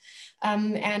ship.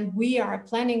 And we are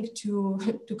planning to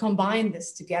combine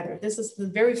this together. This is the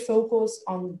very focus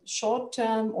on short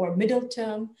term or middle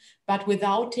term, but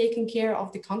without taking care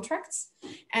of the contracts.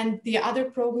 And the other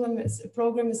problem is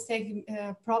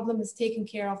taking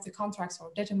care of the contracts,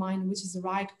 or determine which is the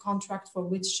right contract for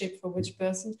which ship, for which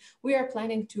person. We are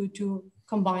planning to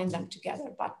combine them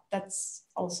together, but that's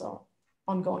also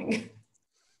ongoing.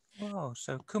 Wow,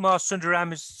 so Kumar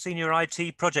Sundaram is Senior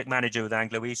IT Project Manager with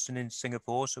Anglo Eastern in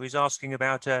Singapore. So he's asking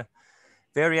about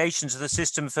variations of the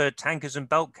system for tankers and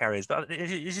bulk carriers. But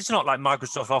it's not like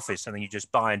Microsoft Office, something you just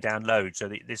buy and download.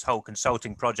 So this whole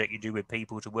consulting project you do with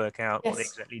people to work out what they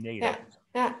exactly need.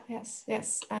 Yes.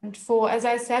 And as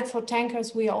I said, for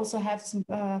tankers, we also have some,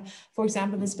 for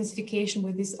example, the specification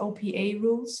with these OPA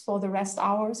rules for the rest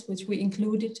hours, which we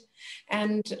included,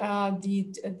 and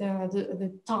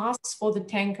the tasks for the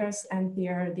tankers and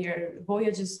their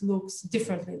voyages looks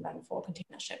differently than for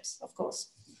container ships, of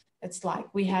course. It's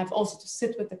like we have also to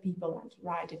sit with the people and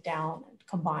write it down and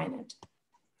combine it.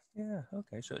 Yeah,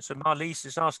 okay. So Marliese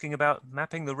is asking about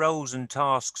mapping the roles and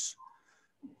tasks.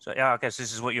 So yeah, I guess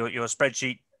this is what your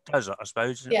spreadsheet does, I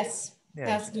suppose. Yes, yeah,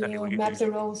 that's exactly to map the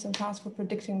roles and tasks for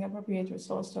predicting appropriate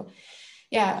resource. So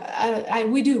yeah,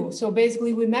 we do. So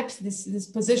basically we map these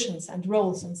positions and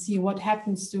roles and see what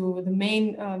happens to the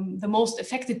main, the most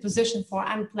effective position for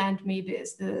unplanned maybe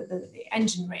is the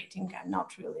engine rating, and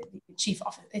not really the chief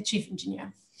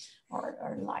engineer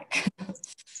or like,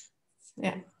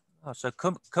 yeah. Oh, so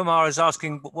Kumar is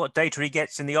asking what data he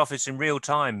gets in the office in real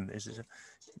time. So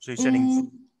he's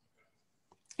sending...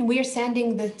 We are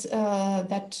sending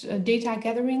that data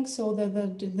gathering, so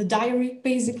the diary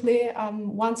basically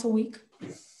once a week.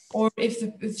 Or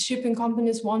if shipping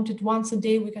companies want it once a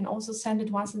day, we can also send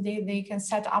it once a day. They can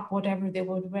set up whatever they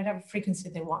want, whatever frequency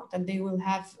they want, and they will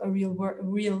have a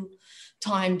real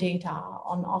time data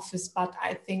on Office. But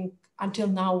I think until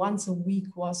now, once a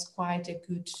week was quite a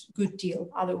good deal.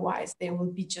 Otherwise, they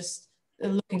will be just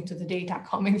looking to the data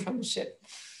coming from the ship.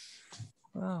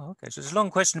 Oh, okay. So it's a long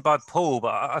question by Paul,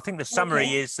 but I think the summary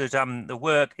is that the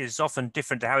work is often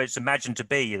different to how it's imagined to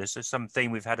be. There's some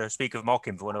theme we've had a speaker of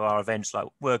Mocking for one of our events, like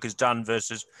work is done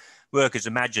versus work is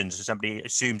imagined. So somebody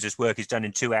assumes this work is done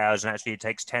in 2 hours, and actually it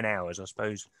takes 10 hours, I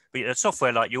suppose. But a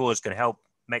software like yours can help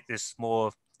make this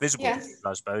more visible, to people,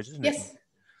 I suppose, isn't it?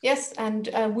 Yes, and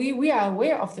we are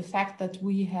aware of the fact that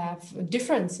we have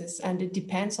differences, and it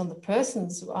depends on the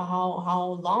persons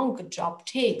how long a job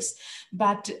takes.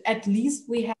 But at least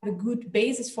we have a good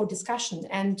basis for discussion.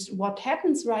 And what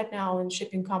happens right now in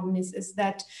shipping companies is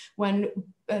that when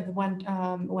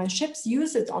ships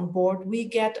use it on board, we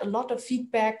get a lot of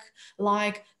feedback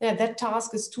like, yeah, that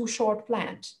task is too short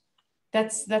planned.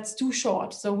 That's too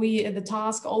short. So the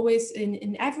task always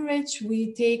in average,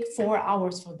 we take 4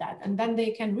 hours for that, and then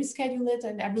they can reschedule it,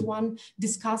 and everyone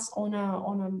discuss on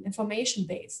an information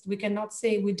based. We cannot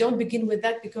say we don't begin with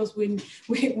that because we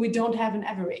don't have an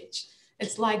average.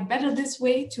 It's like better this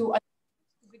way to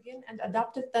begin and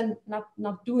adapt it than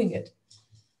not doing it.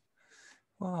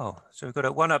 Wow. So we've got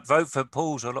a 1-up vote for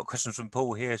Paul. So a lot of questions from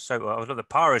Paul here. So I've got the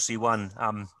piracy one.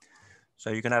 So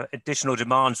you can have additional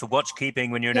demands for watch keeping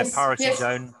when you're in a piracy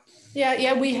zone.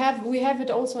 Yeah, we have it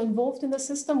also involved in the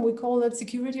system. We call it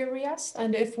security areas.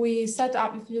 And if you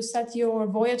set your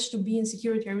voyage to be in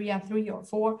security area 3 or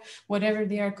 4, whatever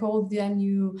they are called, then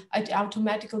it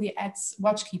automatically adds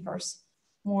watchkeepers,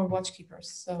 more watchkeepers.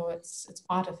 So it's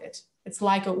part of it. It's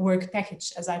like a work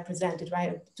package as I presented,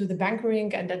 right? To the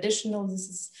bunkering and additional,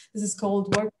 this is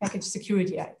called work package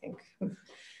security, I think.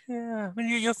 Yeah, I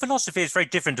mean, your philosophy is very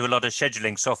different to a lot of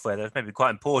scheduling software. That's maybe quite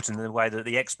important in the way that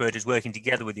the expert is working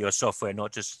together with your software,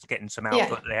 not just getting some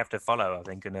output that they have to follow, I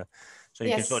think. And so you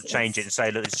can sort of change it and say,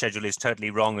 look, the schedule is totally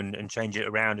wrong, and change it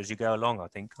around as you go along, I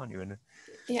think, can't you?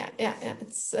 Yeah.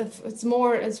 It's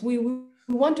more as we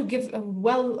want to give a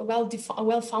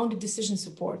well-founded decision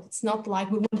support. It's not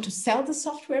like we want to sell the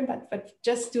software, but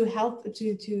just to help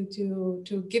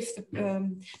to give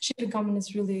the shipping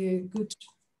companies really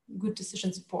good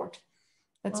decision support.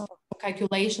 That's for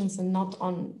calculations and not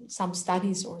on some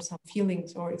studies or some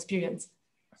feelings or experience.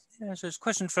 Yeah, so it's a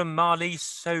question from Marley.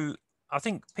 So I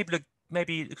think people are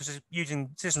maybe, because using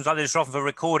systems like this, are often for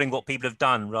recording what people have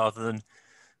done rather than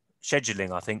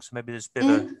scheduling, I think. So maybe there's a bit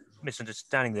of a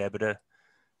misunderstanding there, but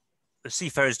the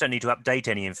seafarers don't need to update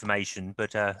any information,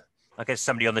 but I guess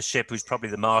somebody on the ship who's probably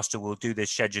the master will do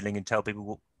this scheduling and tell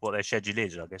people what their schedule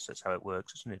is. I guess that's how it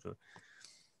works, isn't it?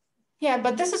 Yeah,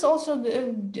 but this is also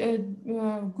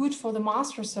good for the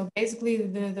master. So basically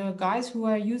the guys who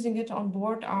are using it on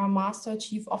board are master,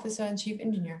 chief officer, and chief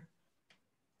engineer.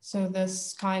 So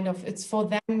this kind of, it's for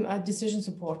them a decision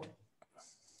support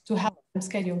to help them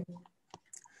schedule.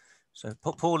 So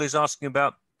Paul is asking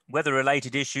about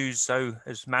weather-related issues. So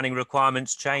as manning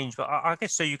requirements change, but I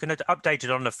guess so you can update it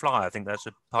on the fly. I think that's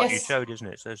a part you showed, isn't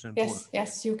it? So it's important.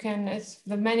 Yes, you can.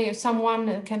 If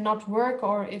someone cannot work,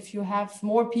 or if you have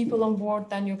more people on board,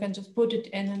 then you can just put it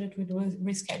in and it will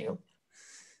reschedule.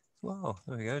 Wow,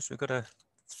 there we go. So we've got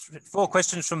 4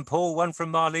 questions from Paul, 1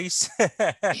 from Marlies,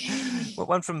 well,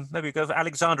 1 from, maybe go for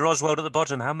Alexander Oswald at the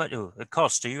bottom. How much, the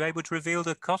cost? Are you able to reveal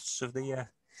the costs of the...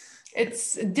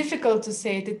 It's difficult to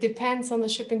say. It depends on the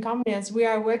shipping company. As we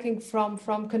are working from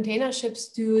container ships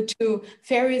to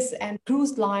ferries and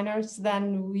cruise liners,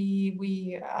 then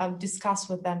we discuss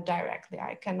with them directly.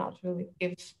 I cannot really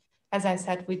give, as I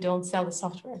said, we don't sell the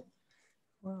software.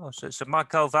 Wow, so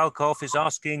Michael Valkov is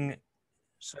asking,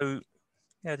 so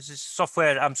yeah, this is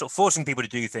software. I'm sort of forcing people to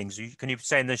do things. Can you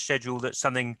say in the schedule that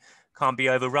something can't be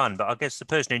overrun? But I guess the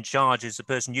person in charge is the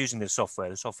person using the software.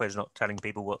 The software is not telling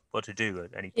people what to do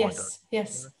at any point.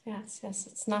 Yes.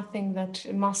 It's nothing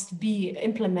that must be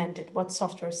implemented. What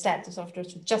software said, the software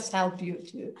should just help you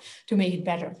to make it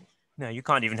better. No, you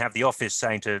can't even have the office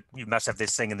saying you must have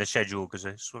this thing in the schedule, because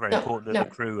it's very important that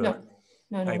the crew are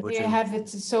able they to have it.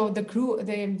 So the crew,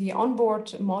 the onboard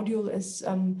module is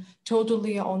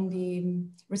totally on the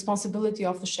responsibility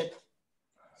of the ship.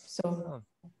 So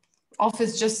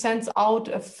office just sends out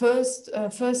a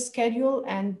first schedule,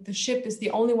 and the ship is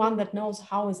the only one that knows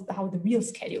how the real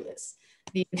schedule is,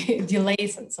 the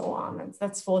delays and so on, and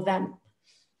that's for them.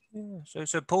 Yeah.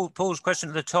 So Paul's question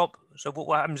at the top. So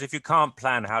what happens if you can't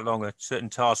plan how long a certain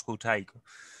task will take?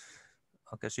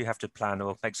 I guess you have to plan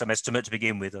or make some estimate to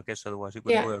begin with. I guess otherwise it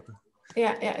wouldn't work.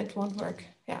 Yeah, it won't work.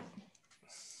 Yeah.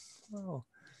 Oh.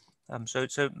 So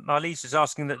Marlies is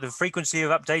asking that the frequency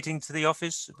of updating to the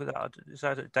office, is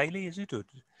that daily? Is it?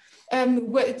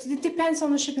 Well, it depends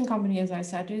on the shipping company, as I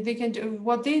said. They can do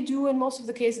what they do in most of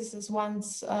the cases is one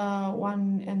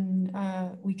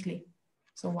in weekly.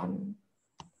 So one,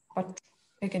 but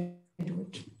they can do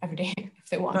it every day if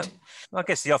they want. I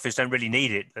guess the office don't really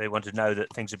need it. They want to know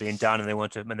that things are being done, and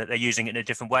and that they're using it in a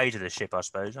different way to the ship, I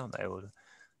suppose, aren't they? Or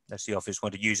unless the office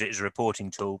want to use it as a reporting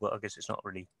tool, but I guess it's not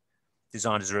really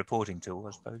designed as a reporting tool,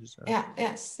 I suppose. Yeah,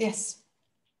 yes.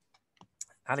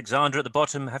 Alexander at the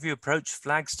bottom, have you approached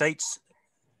flag states?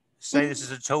 Say this is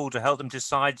a tool to help them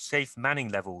decide safe manning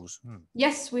levels.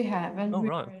 Yes, we have, and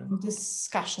we're in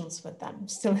discussions with them,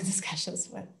 still in discussions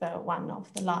with one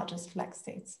of the largest flag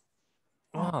states.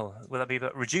 Wow, will that be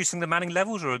about reducing the manning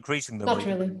levels or increasing them? Not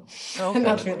really. Oh, okay.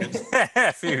 Not really.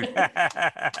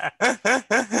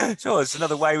 Sure, it's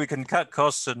another way we can cut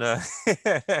costs and yeah,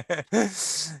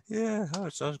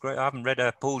 it sounds great. I haven't read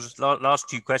Paul's last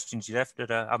 2 questions you left,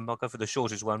 but I'll go for the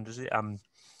shortest one. Does it?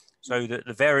 So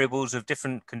the variables of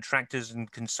different contractors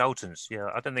and consultants. Yeah,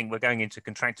 I don't think we're going into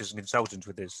contractors and consultants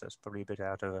with this. That's probably a bit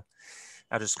out of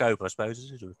scope, I suppose.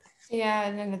 Is it? Yeah,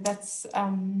 and then that's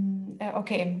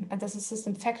okay. And there's a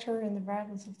system factor in the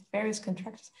variables of various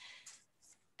contractors.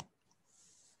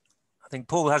 think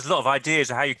Paul has a lot of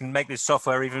ideas of how you can make this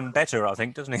software even better, I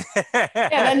think, doesn't he?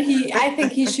 Yeah, then I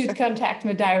think he should contact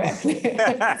me directly.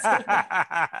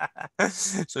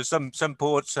 So some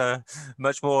ports are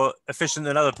much more efficient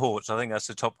than other ports. I think that's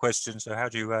the top question. So how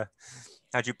do you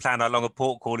plan how long a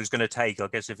port call is going to take? I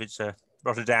guess if it's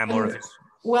Rotterdam or if it's...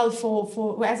 Well,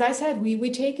 for as I said,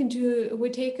 we take into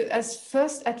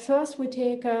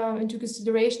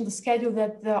consideration the schedule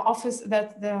that the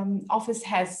office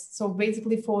has. So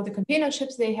basically, for the container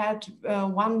ships, they had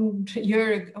 1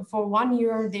 year for 1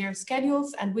 year their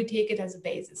schedules, and we take it as a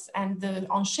basis. And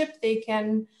on ship, they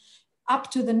can up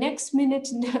to the next minute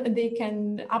they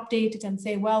can update it and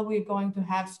say, well, we're going to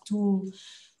have 2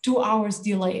 hours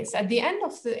delays. At the end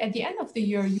of the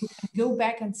year, you can go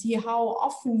back and see how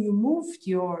often you moved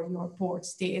your port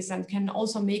stays, and can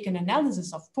also make an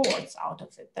analysis of ports out of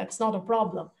it. That's not a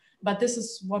problem. But this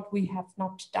is what we have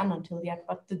not done until yet.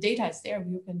 But the data is there.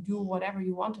 You can do whatever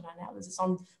you want in analysis.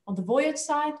 On the voyage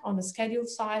side, on the schedule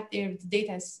side, there the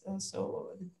data is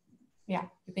yeah,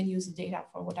 you can use the data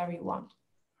for whatever you want.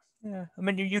 Yeah, I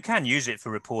mean, you can use it for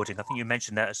reporting. I think you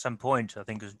mentioned that at some point. I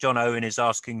think as John Owen is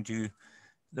asking, do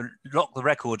lock the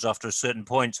records after a certain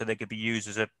point so they could be used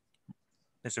as a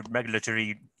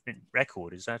regulatory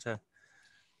record? Is that a...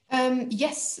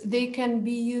 Yes, they can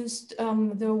be used.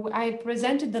 I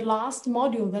presented the last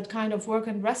module, that kind of work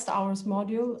and rest hours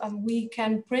module. We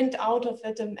can print out of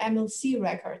it an MLC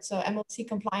record, so MLC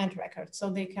compliant record. So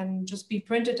they can just be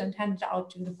printed and handed out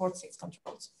to the port states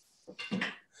controls.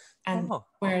 And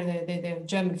where the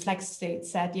German flex state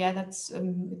said, yeah, that's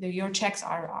your checks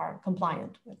are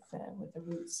compliant with the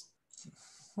rules.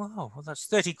 Wow, well, that's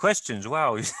 30 questions.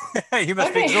 Wow, you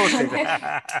must be exhausted.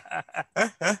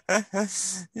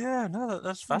 Yeah, no,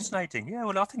 that's fascinating. Yeah,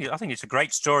 well, I think it's a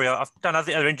great story. I've done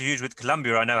other interviews with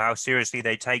Columbia. I know how seriously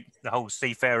they take the whole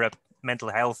seafarer mental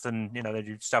health, and they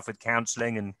do stuff with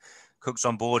counselling and cooks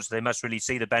on board. So they must really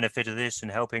see the benefit of this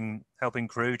and helping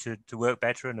crew to work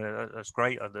better. And that's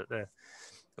great that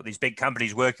got these big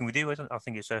companies working with you. I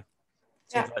think it's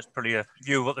that's probably a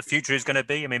view of what the future is going to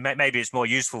be. I mean, maybe it's more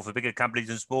useful for bigger companies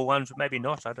than small ones, but maybe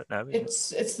not. I don't know. It's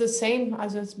the same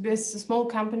as small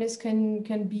companies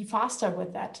can be faster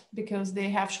with that because they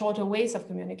have shorter ways of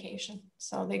communication.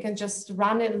 So they can just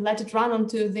run it, let it run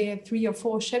onto their 3 or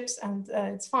 4 ships, and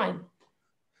it's fine.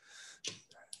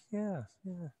 Yeah.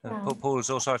 Paul was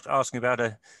also asking about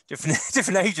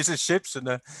different ages of ships,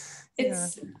 and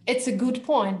it's a good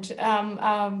point.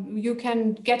 You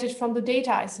can get it from the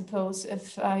data, I suppose,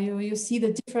 if you see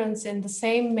the difference in the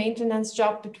same maintenance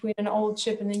job between an old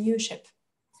ship and a new ship.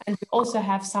 And you also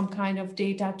have some kind of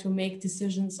data to make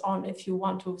decisions on if you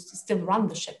want to still run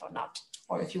the ship or not,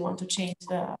 or if you want to change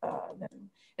the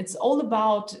it's all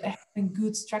about having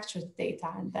good structured data,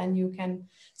 and then you can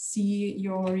see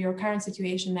your current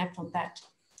situation mapped on that.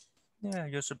 Yeah,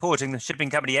 you're supporting the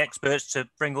shipping company experts to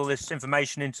bring all this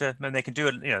information into, and they can do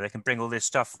it. They can bring all this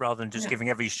stuff rather than just giving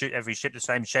every ship the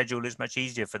same schedule. It's much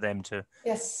easier for them to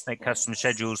make custom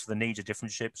schedules for the needs of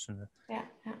different ships. And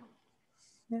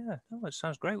yeah, oh, it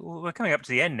sounds great. Well, we're coming up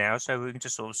to the end now, so we can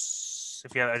just sort of,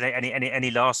 if you have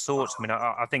any last thoughts. I mean,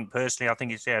 I think personally, I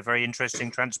think it's very interesting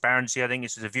transparency. I think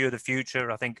this is a view of the future.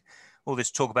 I think all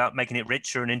this talk about making it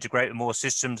richer and integrate with more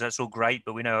systems, that's all great,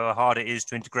 but we know how hard it is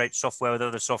to integrate software with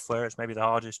other software. It's maybe the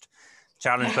hardest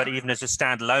challenge, but even as a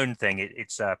standalone thing,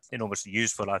 it's enormously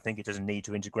useful. I think it doesn't need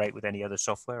to integrate with any other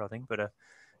software, I think, but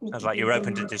sounds like you're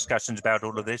open to discussions about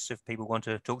all of this if people want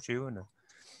to talk to you. And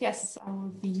yes, it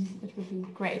would be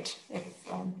great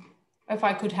if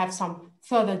I could have some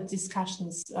further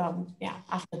discussions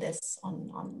after this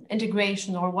on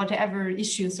integration or whatever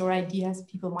issues or ideas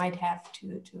people might have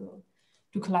to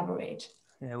collaborate.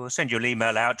 Yeah, we'll send your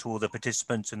email out to all the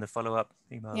participants in the follow-up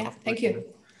email. Yeah, thank you.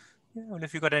 Yeah, well,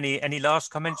 if you've got any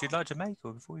last comments you'd like to make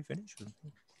or before we finish?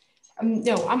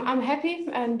 No, I'm happy,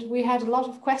 and we had a lot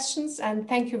of questions, and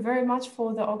thank you very much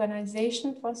for the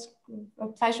organization. It was a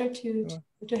pleasure to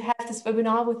have this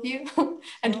webinar with you,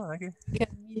 and we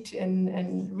can meet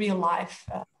in real life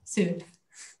soon.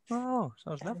 Oh,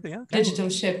 sounds lovely. Okay. Digital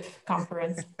ship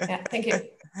conference. Yeah, thank you.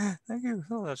 Thank you.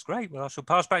 Oh, that's great. Well, I shall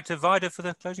pass back to Vida for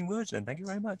the closing words then. Thank you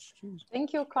very much. Cheers.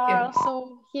 Thank you, Carl.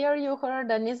 So here you heard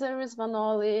Anisa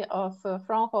Rizvanolli of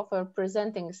Fraunhofer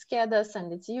presenting SCEDAS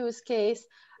and its use case.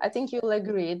 I think you'll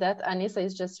agree that Anisa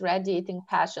is just radiating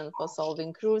passion for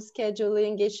solving crew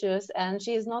scheduling issues. And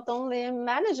she is not only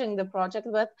managing the project,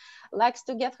 but likes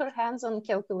to get her hands on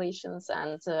calculations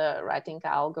and writing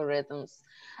algorithms.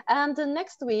 And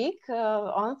next week,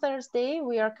 on Thursday,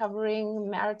 we are covering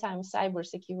maritime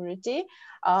cybersecurity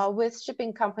with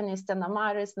shipping companies Stena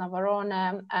Maris,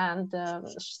 Navarone, and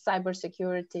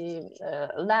cybersecurity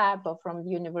lab from the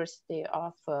University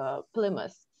of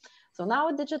Plymouth. So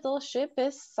now Digital Ship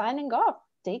is signing off.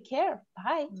 Take care.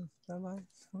 Bye. Bye-bye.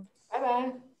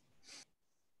 Bye-bye.